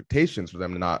with expectations for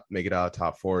them to not make it out of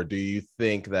top 4? Do you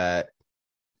think that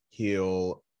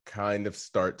he'll kind of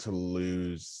start to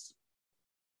lose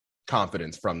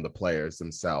confidence from the players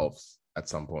themselves at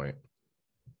some point?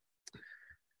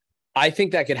 I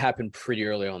think that could happen pretty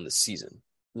early on the season.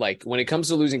 Like, when it comes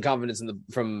to losing confidence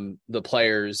from the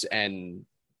players and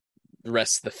the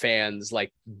rest of the fans,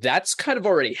 like, that's kind of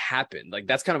already happened. Like,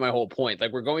 that's kind of my whole point.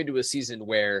 Like, we're going to a season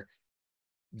where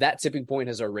that tipping point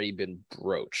has already been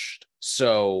broached.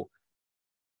 So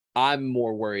I'm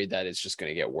more worried that it's just going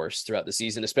to get worse throughout the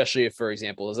season, especially if, for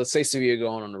example, let's say Sevilla go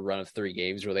on a run of 3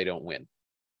 games where they don't win.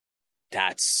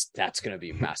 That's going to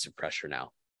be massive pressure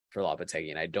now for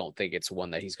Lopetegui, and I don't think it's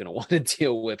one that he's going to want to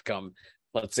deal with come,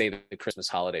 let's say, the Christmas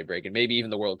holiday break, and maybe even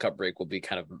the World Cup break will be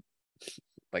kind of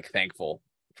like thankful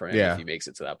for him if he makes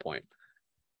it to that point.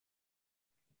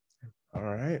 All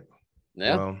right.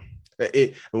 Yeah. Well,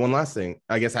 one last thing,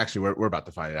 I guess actually we're about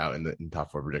to find it out in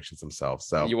top 4 predictions themselves.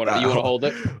 So you want to hold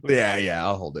it? Yeah,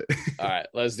 I'll hold it. All right,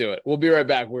 let's do it. We'll be right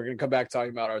back. We're going to come back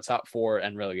talking about our top 4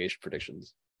 and relegation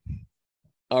predictions.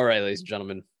 All right, ladies and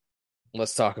gentlemen,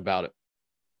 let's talk about it.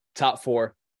 Top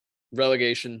 4,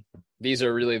 relegation. These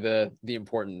are really the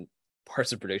important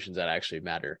parts of predictions that actually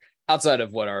matter outside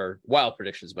of what our wild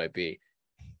predictions might be.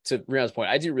 To Rihanna's point,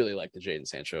 I do really like the Jadon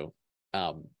Sancho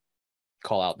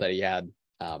call out that he had.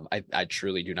 I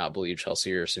truly do not believe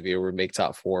Chelsea or Sevilla would make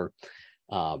top 4.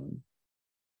 And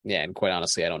quite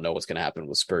honestly, I don't know what's going to happen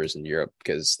with Spurs in Europe,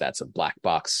 because that's a black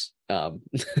box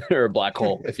or a black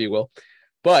hole, if you will.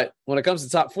 But when it comes to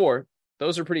top 4,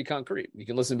 those are pretty concrete. You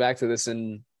can listen back to this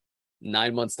in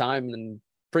 9 months' time and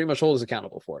pretty much hold us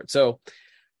accountable for it. So,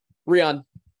 Rian,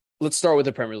 let's start with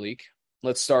the Premier League.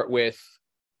 Let's start with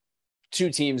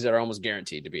two teams that are almost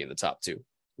guaranteed to be in the top two,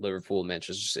 Liverpool and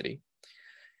Manchester City.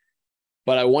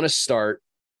 But I want to start,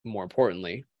 more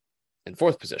importantly, in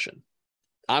fourth position.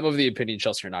 I'm of the opinion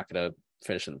Chelsea are not going to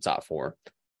finish in the top four.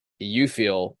 You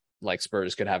feel like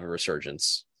Spurs could have a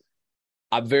resurgence.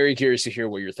 I'm very curious to hear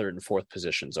what your third and fourth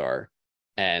positions are.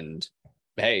 And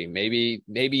hey, maybe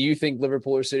you think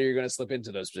Liverpool or City are going to slip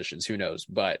into those positions. Who knows?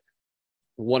 But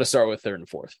want to start with third and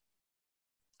fourth.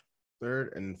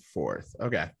 Third and fourth.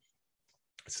 Okay.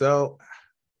 So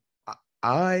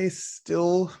I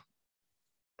still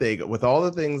think, with all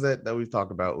the things that we've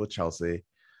talked about with Chelsea,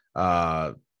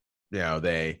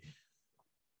 they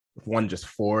won just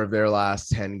 4 of their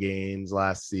last 10 games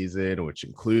last season, which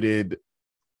included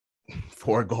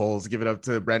 4 goals given up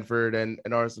to Brentford and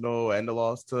Arsenal, and a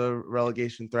loss to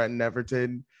relegation threatened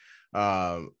Everton.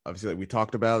 Obviously, like we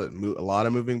talked about, a lot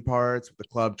of moving parts with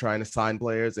the club trying to sign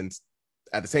players and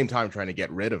at the same time trying to get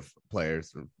rid of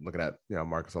players. We're looking at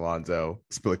Marcos Alonso,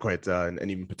 Spilicueta, and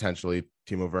even potentially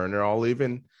Timo Werner all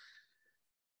leaving.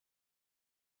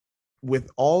 With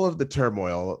all of the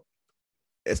turmoil,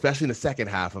 especially in the second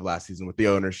half of last season with the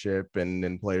ownership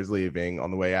and players leaving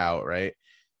on the way out, right?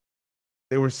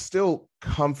 They were still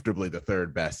comfortably the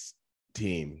third best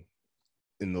team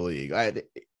in the league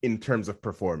in terms of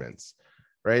performance,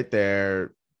 right?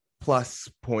 Their plus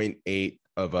 0.8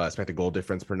 of expected goal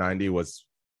difference per 90 was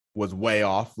way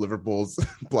off Liverpool's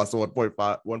plus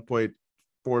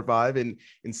 1.45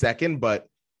 in second, but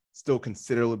still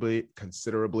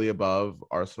considerably above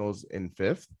Arsenal's in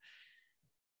fifth.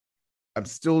 I'm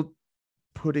still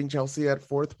putting Chelsea at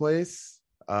fourth place.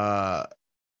 I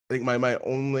think my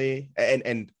only,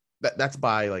 and that's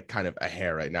by like kind of a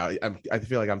hair right now. I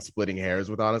feel like I'm splitting hairs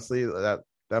with, honestly, that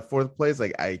fourth place.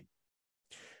 Like, I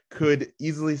could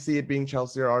easily see it being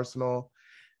Chelsea or Arsenal,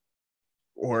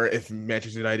 or if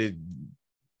Manchester United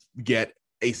get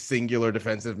a singular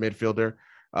defensive midfielder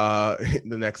in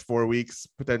the next 4 weeks,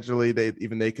 potentially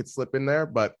they could slip in there.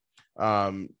 But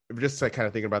just like kind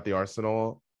of thinking about the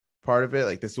Arsenal part of it,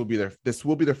 like this will be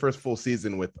their first full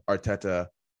season with Arteta,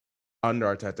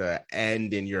 under Arteta,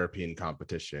 and in European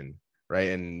competition, right?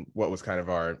 And what was kind of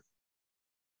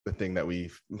the thing that we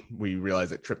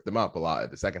realized that tripped them up a lot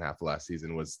at the second half of last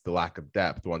season was the lack of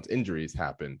depth once injuries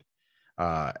happened.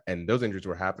 And those injuries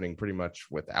were happening pretty much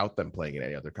without them playing in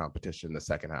any other competition in the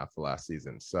second half of last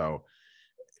season. So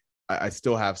I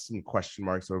still have some question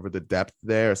marks over the depth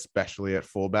there, especially at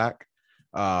fullback.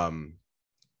 But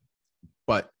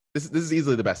this is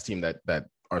easily the best team that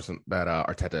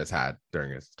Arteta has had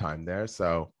during his time there.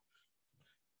 So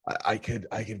I could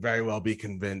very well be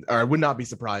convinced, or I would not be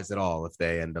surprised at all if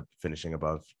they end up finishing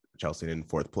above Chelsea in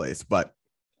fourth place. But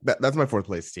that's my fourth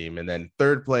place team. And then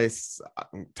third place,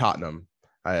 Tottenham.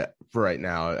 For right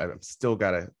now, I've still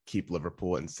got to keep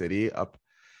Liverpool and City up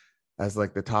as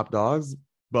like the top dogs.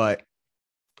 But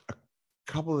a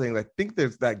couple of things, I think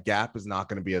that gap is not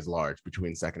going to be as large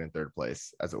between second and third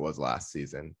place as it was last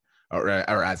season, or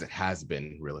as it has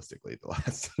been realistically the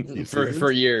last few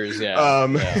for years. Yeah.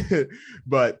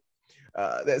 But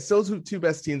that's still two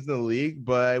best teams in the league.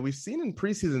 But we've seen in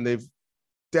preseason they've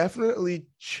definitely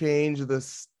changed the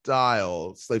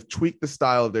style. So they've tweaked the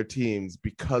style of their teams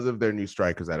because of their new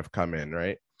strikers that have come in,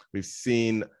 right? We've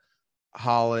seen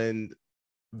Haaland,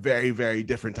 very, very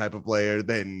different type of player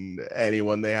than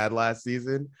anyone they had last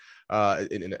season,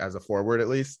 as a forward at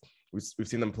least. We've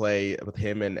seen them play with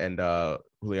him and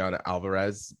Julian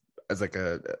Alvarez as like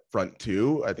a front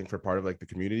two, I think, for part of like the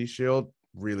Community Shield.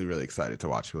 Really, really excited to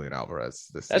watch Julian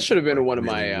Alvarez this season. That should have been one of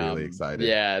really, my really excited.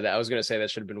 Yeah, I was gonna say that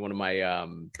should have been one of my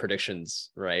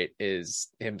predictions, right? Is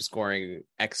him scoring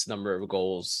X number of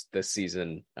goals this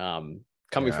season. Coming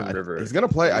from River. He's gonna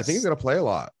play. I think he's gonna play a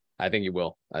lot. I think he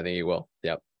will.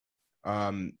 Yep.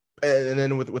 And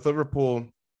then with Liverpool,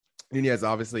 Nunez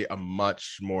obviously a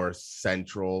much more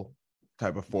central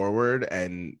type of forward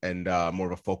and more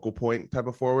of a focal point type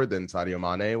of forward than Sadio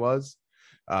Mane was.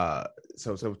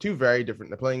 So two very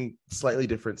different. They're playing slightly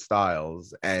different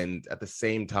styles, and at the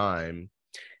same time,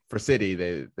 for City,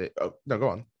 they no, go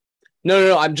on.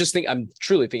 No. I'm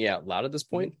truly thinking out loud at this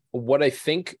point. What I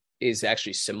think is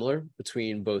actually similar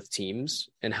between both teams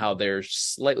and how they're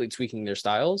slightly tweaking their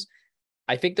styles.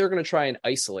 I think they're going to try and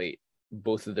isolate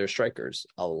both of their strikers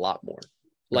a lot more.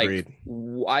 Like, agreed.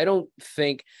 I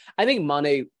think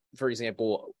Mane, for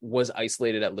example, was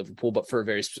isolated at Liverpool, but for a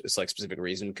very specific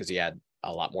reason, because he had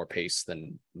a lot more pace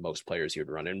than most players he would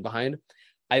run in behind.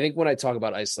 I think when I talk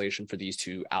about isolation for these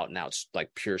two out and out, like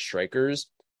pure strikers,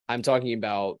 I'm talking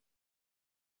about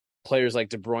players like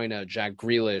De Bruyne, Jack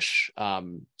Grealish,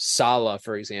 Salah,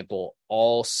 for example,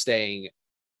 all staying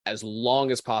as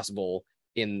long as possible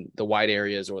in the wide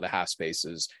areas or the half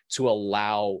spaces to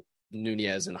allow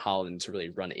Nunez and Haaland to really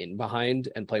run in behind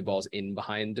and play balls in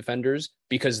behind defenders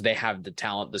because they have the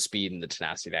talent, the speed, and the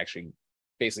tenacity to actually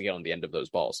basically get on the end of those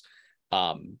balls.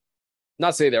 Not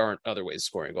to say there aren't other ways of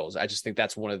scoring goals. I just think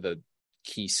that's one of the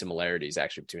key similarities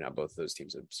actually between how both of those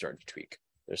teams have started to tweak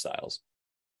their styles.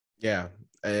 Yeah.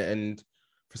 And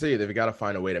for City, they've got to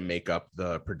find a way to make up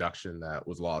the production that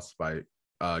was lost by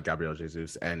Gabriel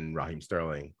Jesus and Raheem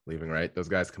Sterling leaving, right? Those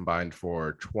guys combined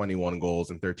for 21 goals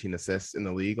and 13 assists in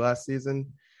the league last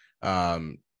season.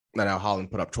 Now Haaland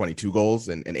put up 22 goals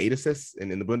and 8 assists in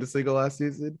the Bundesliga last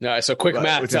season. No, so quick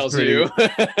math tells pretty, you.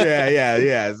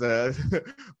 yeah. So,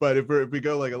 but if we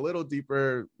go like a little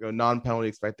deeper, non-penalty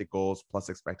expected goals plus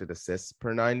expected assists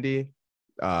per 90,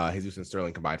 Jesus and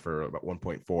Sterling combined for about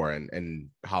 1.4 and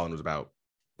Haaland was about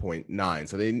 0.9.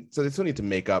 So they still need to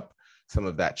make up some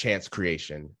of that chance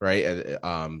creation, right?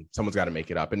 Someone's got to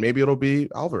make it up, and maybe it'll be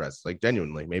Alvarez. Like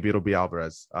genuinely, maybe it'll be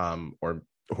Alvarez,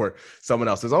 or someone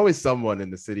else. There's always someone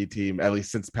in the City team, at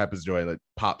least since Pep has joined, that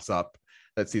pops up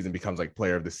that season, becomes like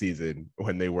player of the season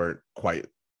when they weren't quite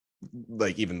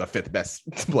like even the 5th best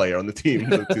player on the team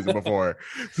the season before.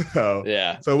 So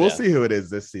we'll see who it is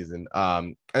this season.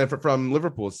 And from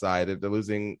Liverpool's side, they're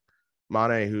losing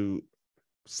Mane, who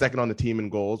second on the team in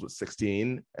goals with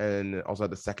 16 and also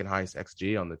had the second highest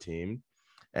XG on the team.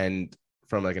 And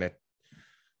from like a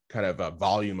kind of a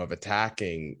volume of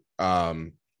attacking,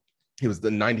 he was the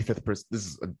 95th this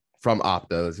is from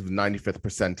Opta. This was 95th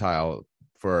percentile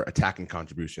for attacking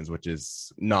contributions, which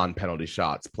is non-penalty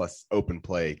shots plus open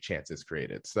play chances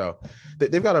created. So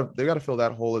they've got to fill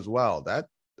that hole as well. That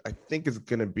I think is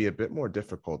going to be a bit more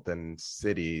difficult than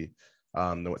City,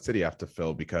 than what City have to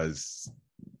fill, because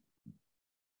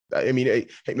I mean, hey,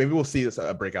 maybe we'll see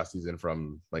a breakout season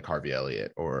from like Harvey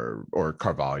Elliott or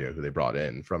Carvalho, who they brought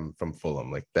in from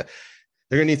Fulham. Like that,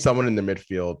 they're gonna need someone in the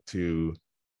midfield to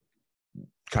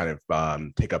kind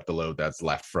of take up the load that's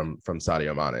left from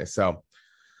Sadio Mane. So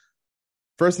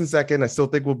first and second, I still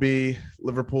think will be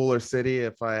Liverpool or City.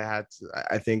 If I had to,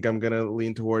 I think I'm gonna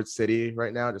lean towards City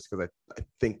right now, just because I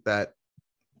think that,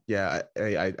 yeah,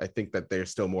 I think that they're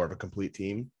still more of a complete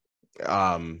team.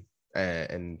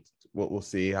 And we'll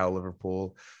see how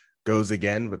Liverpool goes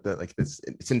again with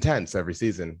it's intense every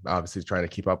season, obviously trying to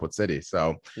keep up with City.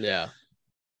 So yeah,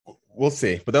 we'll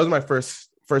see. But that was my first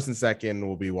and second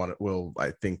will be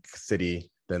I think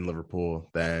City, then Liverpool,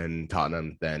 then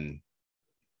Tottenham, then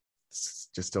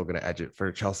just still going to edge it for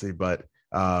Chelsea. But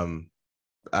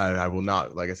I will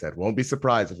not, like I said, won't be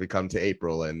surprised if we come to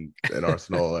April and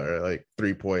Arsenal are like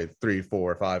 3 points, 3,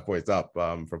 4, 5 points up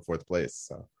from 4th place.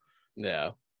 So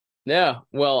yeah.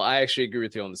 Well, I actually agree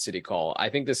with you on the City call. I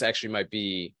think this actually might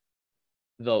be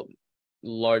the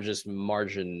largest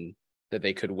margin that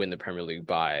they could win the Premier League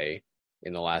by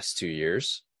in the last 2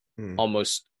 years,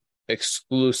 almost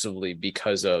exclusively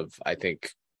because of, I think,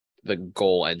 the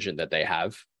goal engine that they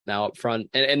have now up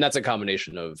front. And that's a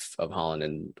combination of Haaland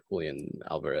and Julian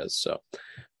Alvarez. So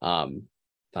not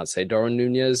to say Darwin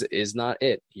Nunez is not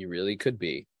it. He really could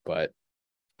be, but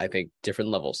I think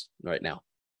different levels right now.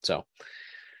 So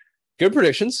good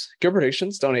predictions.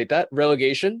 Don't hate that.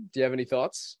 Relegation. Do you have any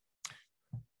thoughts?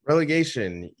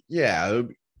 Relegation. Yeah,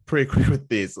 pretty quick with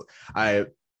these. I'll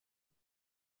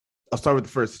start with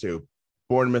the first two,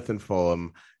 Bournemouth and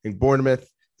Fulham. I think Bournemouth,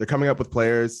 they're coming up with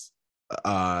players. They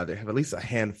have at least a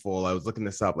handful. I was looking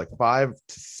this up, like 5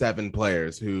 to 7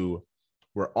 players who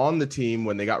were on the team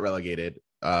when they got relegated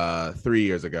 3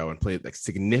 years ago and played like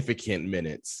significant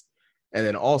minutes, and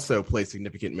then also play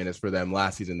significant minutes for them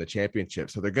last season in the championship.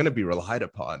 So they're going to be relied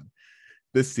upon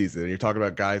this season. You're talking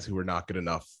about guys who were not good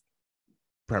enough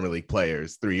Premier League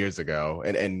players 3 years ago.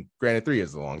 And granted, 3 years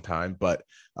is a long time, but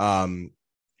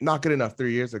not good enough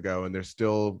 3 years ago, and they're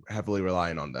still heavily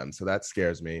relying on them. So that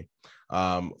scares me.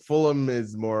 Fulham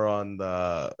is more on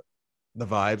the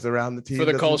vibes around the team. For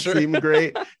the culture. Seem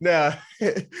great. No,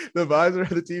 the vibes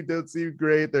around the team don't seem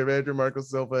great. Their manager, Marco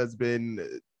Silva, has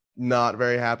been not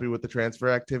very happy with the transfer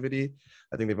activity.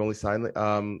 I think they've only signed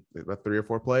about 3 or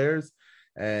 4 players.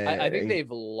 And I think they've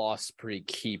lost pretty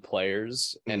key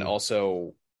players, and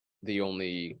also the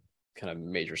only kind of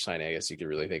major signing I guess you could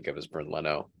really think of is Bernd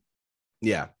Leno.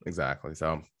 Yeah, exactly.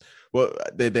 So, well,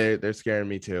 they're scaring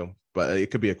me too, but it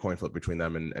could be a coin flip between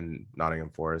them and Nottingham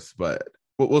Forest, but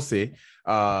we'll see.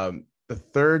 The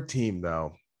third team,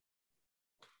 though,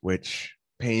 which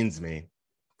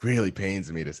really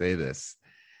pains me to say this,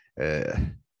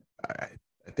 I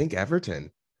think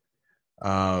Everton.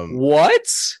 What?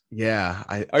 Yeah,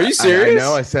 Are you I know serious?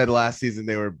 I said last season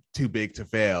they were too big to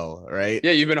fail, right?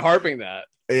 Yeah, you've been harping that.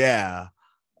 Yeah.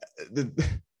 The,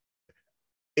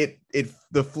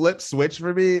 the flip switch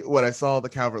for me when I saw the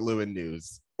Calvert-Lewin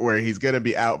news where he's going to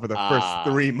be out for the first Ah,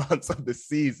 3 months of the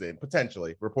season,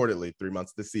 potentially, reportedly 3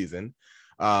 months of the season.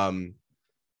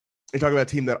 You're talking about a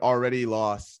team that already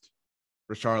lost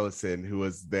Richarlison, who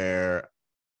was their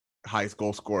highest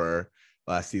goal scorer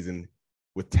last season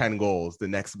with 10 goals. The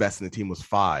next best in the team was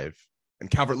 5, and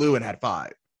Calvert-Lewin had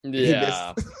 5. He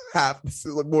missed yeah.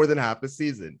 more than half the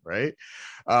season, right?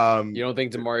 You don't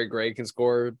think Damari Gray can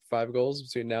score 5 goals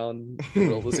between now and the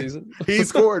middle of the season? He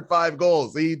scored 5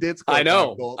 goals. He did I score five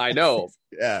know. goals. I know.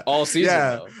 Yeah. All season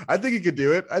Yeah. though. I think he could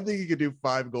do it. I think he could do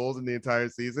 5 goals in the entire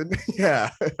season.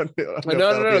 Yeah. I don't No, know if that'll be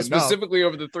no. enough. Specifically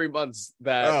over the 3 months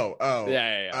that.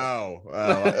 Yeah.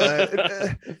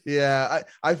 Yeah.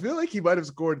 I feel like he might have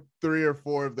scored 3 or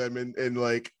 4 of them in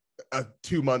like a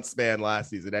 2 month span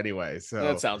last season anyway. That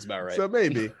So, sounds about right. so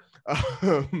maybe.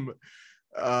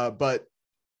 But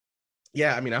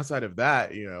yeah, I mean, outside of that,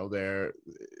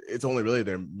 it's only really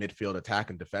their midfield attack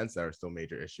and defense that are still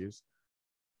major issues.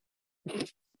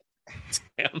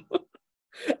 Damn.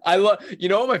 I love. You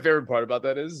know what my favorite part about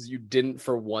that is? You didn't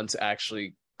for once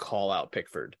actually call out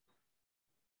Pickford.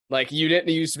 Like you didn't.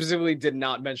 You specifically did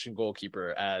not mention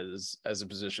goalkeeper as a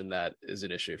position that is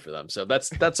an issue for them. So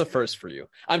that's a first for you.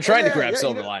 I'm trying to grab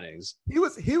silver linings. He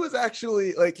was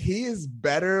actually like he is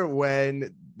better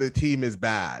when the team is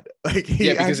bad. Like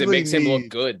because it makes him look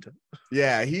good.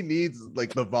 Yeah, he needs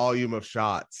like the volume of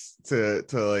shots to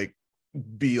like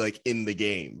be like in the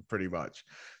game pretty much.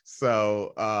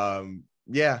 So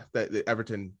yeah, that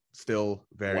Everton still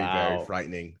very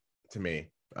frightening to me.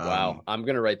 Wow, I'm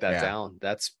gonna write that down.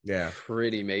 That's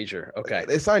pretty major. Okay,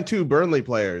 they signed 2 Burnley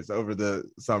players over the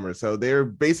summer, so they're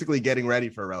basically getting ready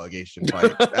for a relegation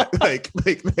fight. like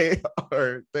they've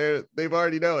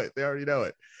already know it. They already know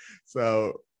it.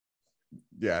 So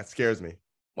yeah, it scares me.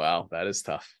 Wow, that is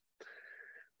tough.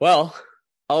 Well,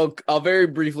 I'll very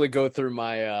briefly go through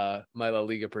my my La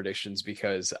Liga predictions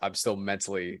because I'm still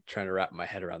mentally trying to wrap my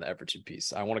head around the Everton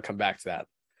piece. I want to come back to that,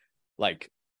 like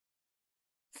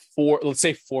let's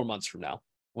say 4 months from now,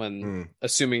 when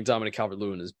assuming Dominic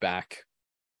Calvert-Lewin is back,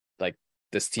 like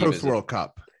this team post World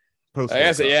Cup. I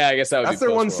guess that would that's be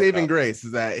their one saving grace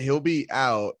is that he'll be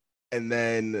out, and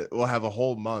then we'll have a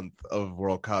whole month of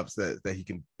World Cups that he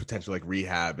can potentially like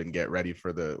rehab and get ready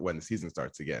for when the season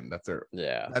starts again. That's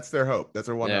their hope. That's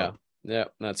their one hope. Yeah,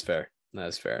 that's fair.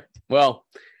 That's fair. Well,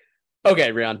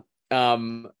 okay, Rian.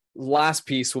 Last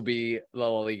piece will be La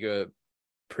Liga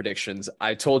predictions.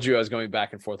 I told you I was going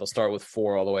back and forth. I'll start with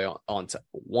 4 all the way on to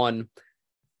 1.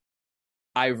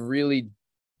 I really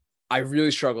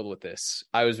struggled with this.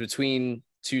 I was between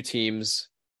 2 teams,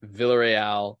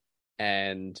 Villarreal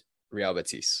and Real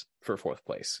Betis for 4th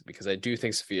place, because I do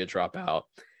think Sevilla drop out.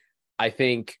 I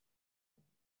think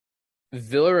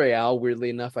Villarreal, weirdly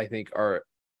enough, I think are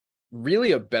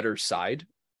really a better side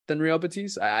than Real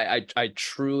Betis. I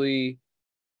truly,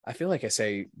 I feel like I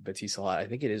say Betis a lot. I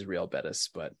think it is Real Betis,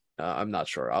 but I'm not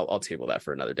sure. I'll table that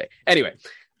for another day. Anyway,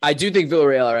 I do think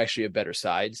Villarreal are actually a better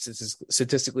side.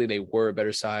 Statistically, they were a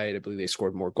better side. I believe they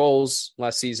scored more goals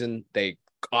last season. They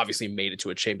obviously made it to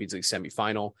a Champions League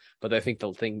semifinal, but I think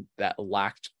the thing that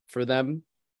lacked for them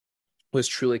was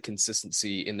truly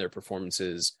consistency in their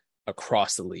performances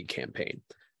across the league campaign.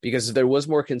 Because if there was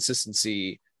more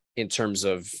consistency in terms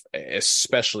of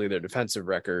especially their defensive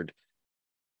record,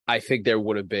 I think there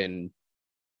would have been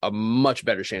a much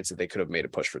better chance that they could have made a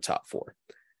push for top 4.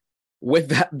 With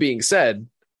that being said,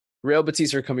 Real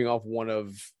Betis are coming off one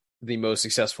of the most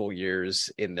successful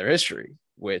years in their history,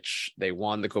 which they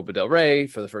won the Copa del Rey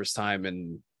for the first time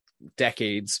in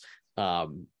decades.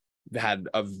 They had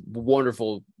a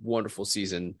wonderful, wonderful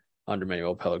season under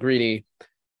Manuel Pellegrini.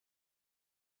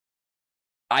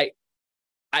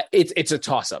 It's a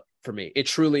toss-up for me. It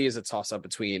truly is a toss-up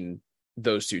between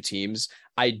those 2 teams.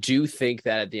 I do think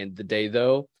that at the end of the day,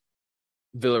 though,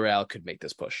 Villarreal could make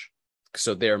this push.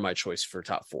 So they're my choice for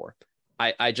top 4.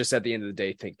 I just, at the end of the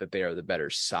day, think that they are the better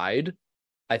side.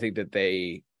 I think that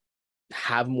they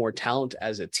have more talent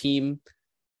as a team.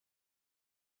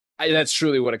 That's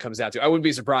truly what it comes down to. I wouldn't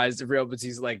be surprised if Real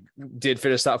Betis did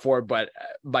finish top 4, but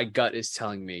my gut is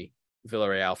telling me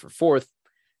Villarreal for 4th,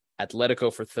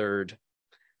 Atletico for 3rd.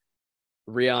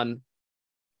 Rian,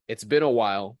 it's been a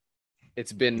while.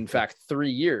 It's been, in fact,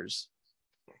 3 years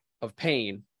of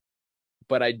pain,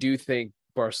 but I do think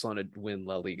Barcelona win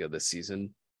La Liga this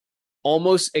season,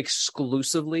 almost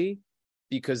exclusively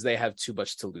because they have too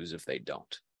much to lose if they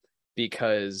don't.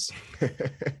 because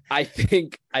I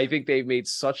think they've made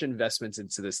such investments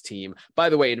into this team. By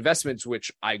the way, investments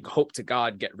which I hope to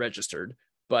God get registered,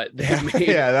 but they made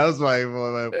that was my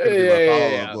follow-up.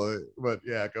 But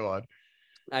yeah, go on.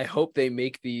 I hope they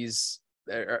make these,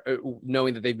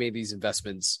 knowing that they've made these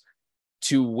investments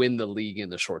to win the league in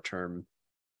the short term.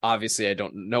 Obviously,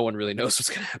 no one really knows what's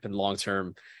going to happen long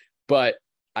term, but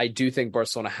I do think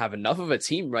Barcelona have enough of a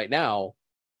team right now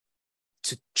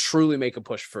to truly make a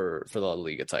push for the La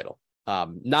Liga title.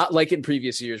 Not like in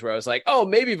previous years where I was like, oh,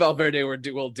 maybe Valverde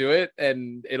will do it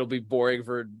and it'll be boring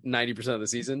for 90% of the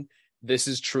season. This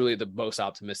is truly the most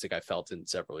optimistic I felt in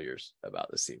several years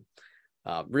about this team.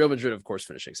 Real Madrid, of course,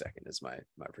 finishing second is my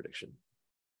prediction.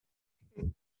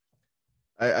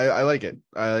 I like it.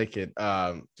 I like it.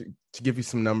 To give you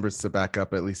some numbers to back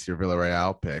up at least your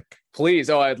Villarreal pick. Please.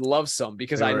 Oh, I'd love some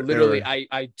because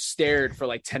I stared for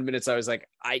like 10 minutes. I was like,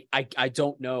 I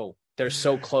don't know. They're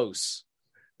so close.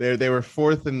 They were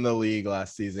fourth in the league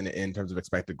last season in terms of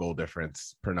expected goal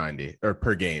difference per 90 or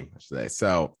per game, I should say.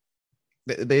 So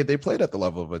they played at the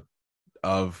level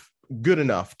of good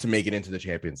enough to make it into the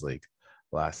Champions League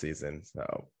last season.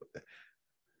 So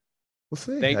we'll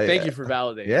see. Thank you for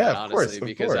validating that, honestly,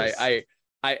 because course.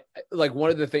 I like one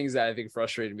of the things that I think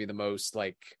frustrated me the most,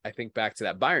 like I think back to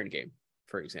that Bayern game,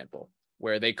 for example,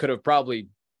 where they could have probably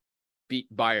beat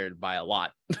Bayern by a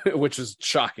lot, which was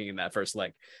shocking in that first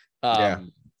leg.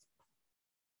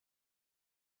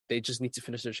 They just need to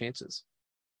finish their chances.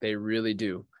 They really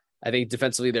do. I think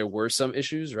defensively there were some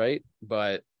issues, right?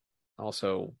 But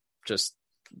also just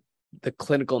the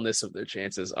clinicalness of their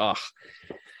chances.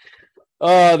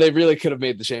 They really could have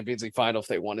made the Champions League final if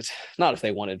they wanted. Not if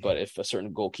they wanted, but if a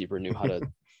certain goalkeeper knew how to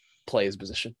play his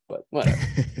position. But whatever.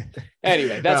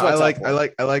 Anyway, that's what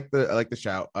I like the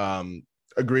shout.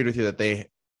 Agreed with you that they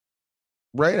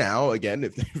right now, again,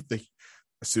 if they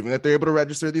assuming that they're able to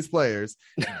register these players,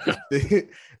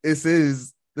 this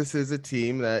is a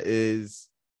team that is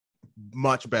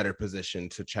much better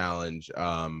positioned to challenge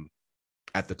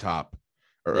at the top.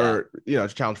 Or to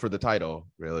challenge for the title,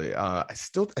 really. I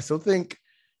still think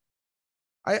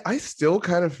I still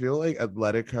kind of feel like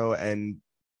Atletico and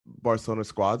Barcelona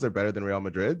squads are better than Real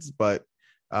Madrid's, but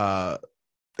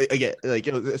again,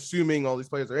 assuming all these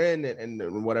players are in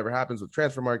and whatever happens with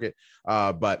transfer market,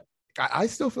 but I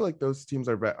still feel like those teams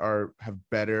have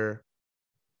better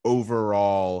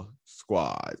overall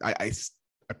squads.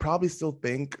 I probably still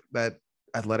think that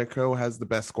Atletico has the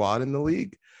best squad in the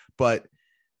league, but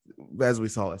as we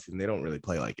saw last season, they don't really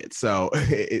play like it. So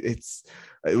it's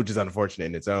which is unfortunate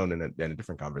in its own and a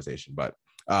different conversation. But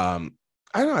I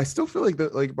don't know. I still feel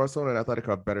like Barcelona and Atletico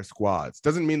have better squads.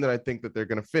 Doesn't mean that I think that they're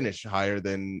going to finish higher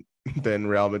than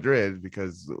Real Madrid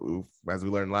because, as we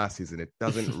learned last season, it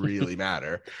doesn't really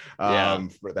matter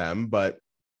for them. But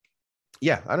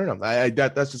yeah, I don't know.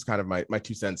 That's just kind of my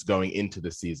 2 cents going into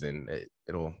the season.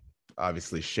 It'll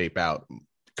obviously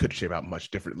could shape out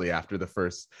much differently after the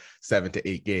first 7 to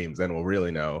 8 games, then we'll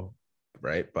really know,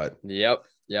 right? But yep.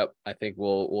 I think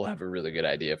we'll have a really good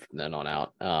idea from then on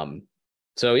out.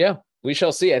 So yeah, we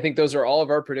shall see. I think those are all of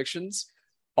our predictions,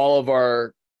 all of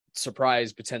our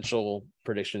surprise potential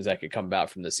predictions that could come about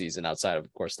from the season outside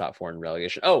of course, top 4 and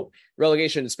relegation. Oh,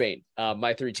 relegation in Spain.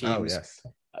 My 3 teams: oh, yes.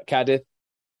 Cadiz,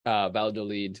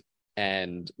 Valladolid,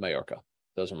 and Mallorca.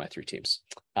 Those are my 3 teams.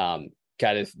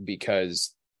 Cadiz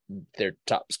because their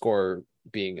top scorer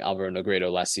being Alvaro Negredo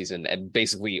last season and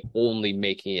basically only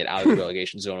making it out of the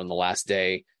relegation zone on the last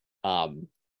day. Not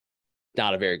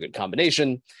a very good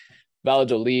combination.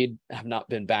 Valladolid have not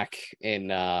been back in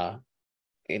La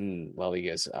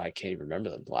Liga. I can't even remember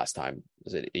them the last time.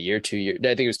 Was it a year, 2 years? I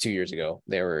think it was 2 years ago.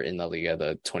 They were in La Liga,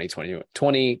 the 2020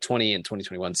 and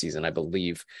 2021 season, I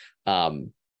believe.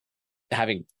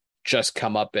 Having just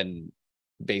come up and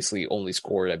basically only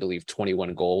scored, I believe,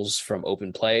 21 goals from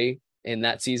open play in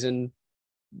that season.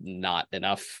 Not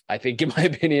enough, I think, in my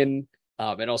opinion.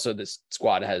 And also this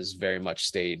squad has very much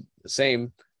stayed the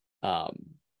same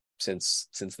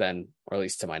since then, or at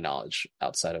least to my knowledge,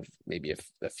 outside of maybe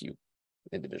a few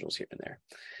individuals here and there.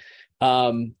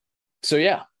 So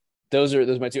yeah, those are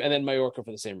my 2. And then Mallorca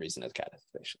for the same reason as Cadiz.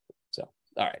 So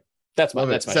all right. That's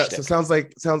my so sounds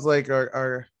like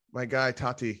our my guy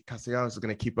Tati Castellanos is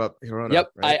going to keep up Girona.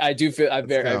 Yep, right? I do feel I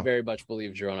very much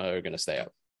believe Girona are going to stay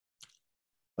up.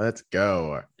 Let's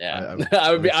go. Yeah,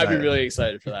 I'd be really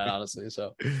excited for that, honestly.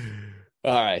 So,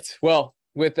 all right. Well,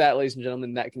 with that, ladies and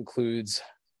gentlemen, that concludes,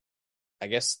 I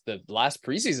guess, the last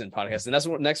preseason podcast.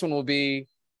 And next one will be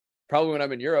probably when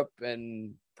I'm in Europe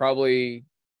and probably,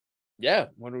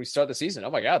 when we start the season.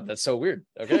 Oh my God, that's so weird.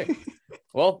 Okay.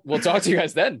 Well, we'll talk to you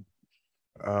guys then.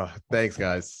 Thanks,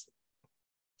 guys.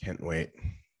 Can't wait.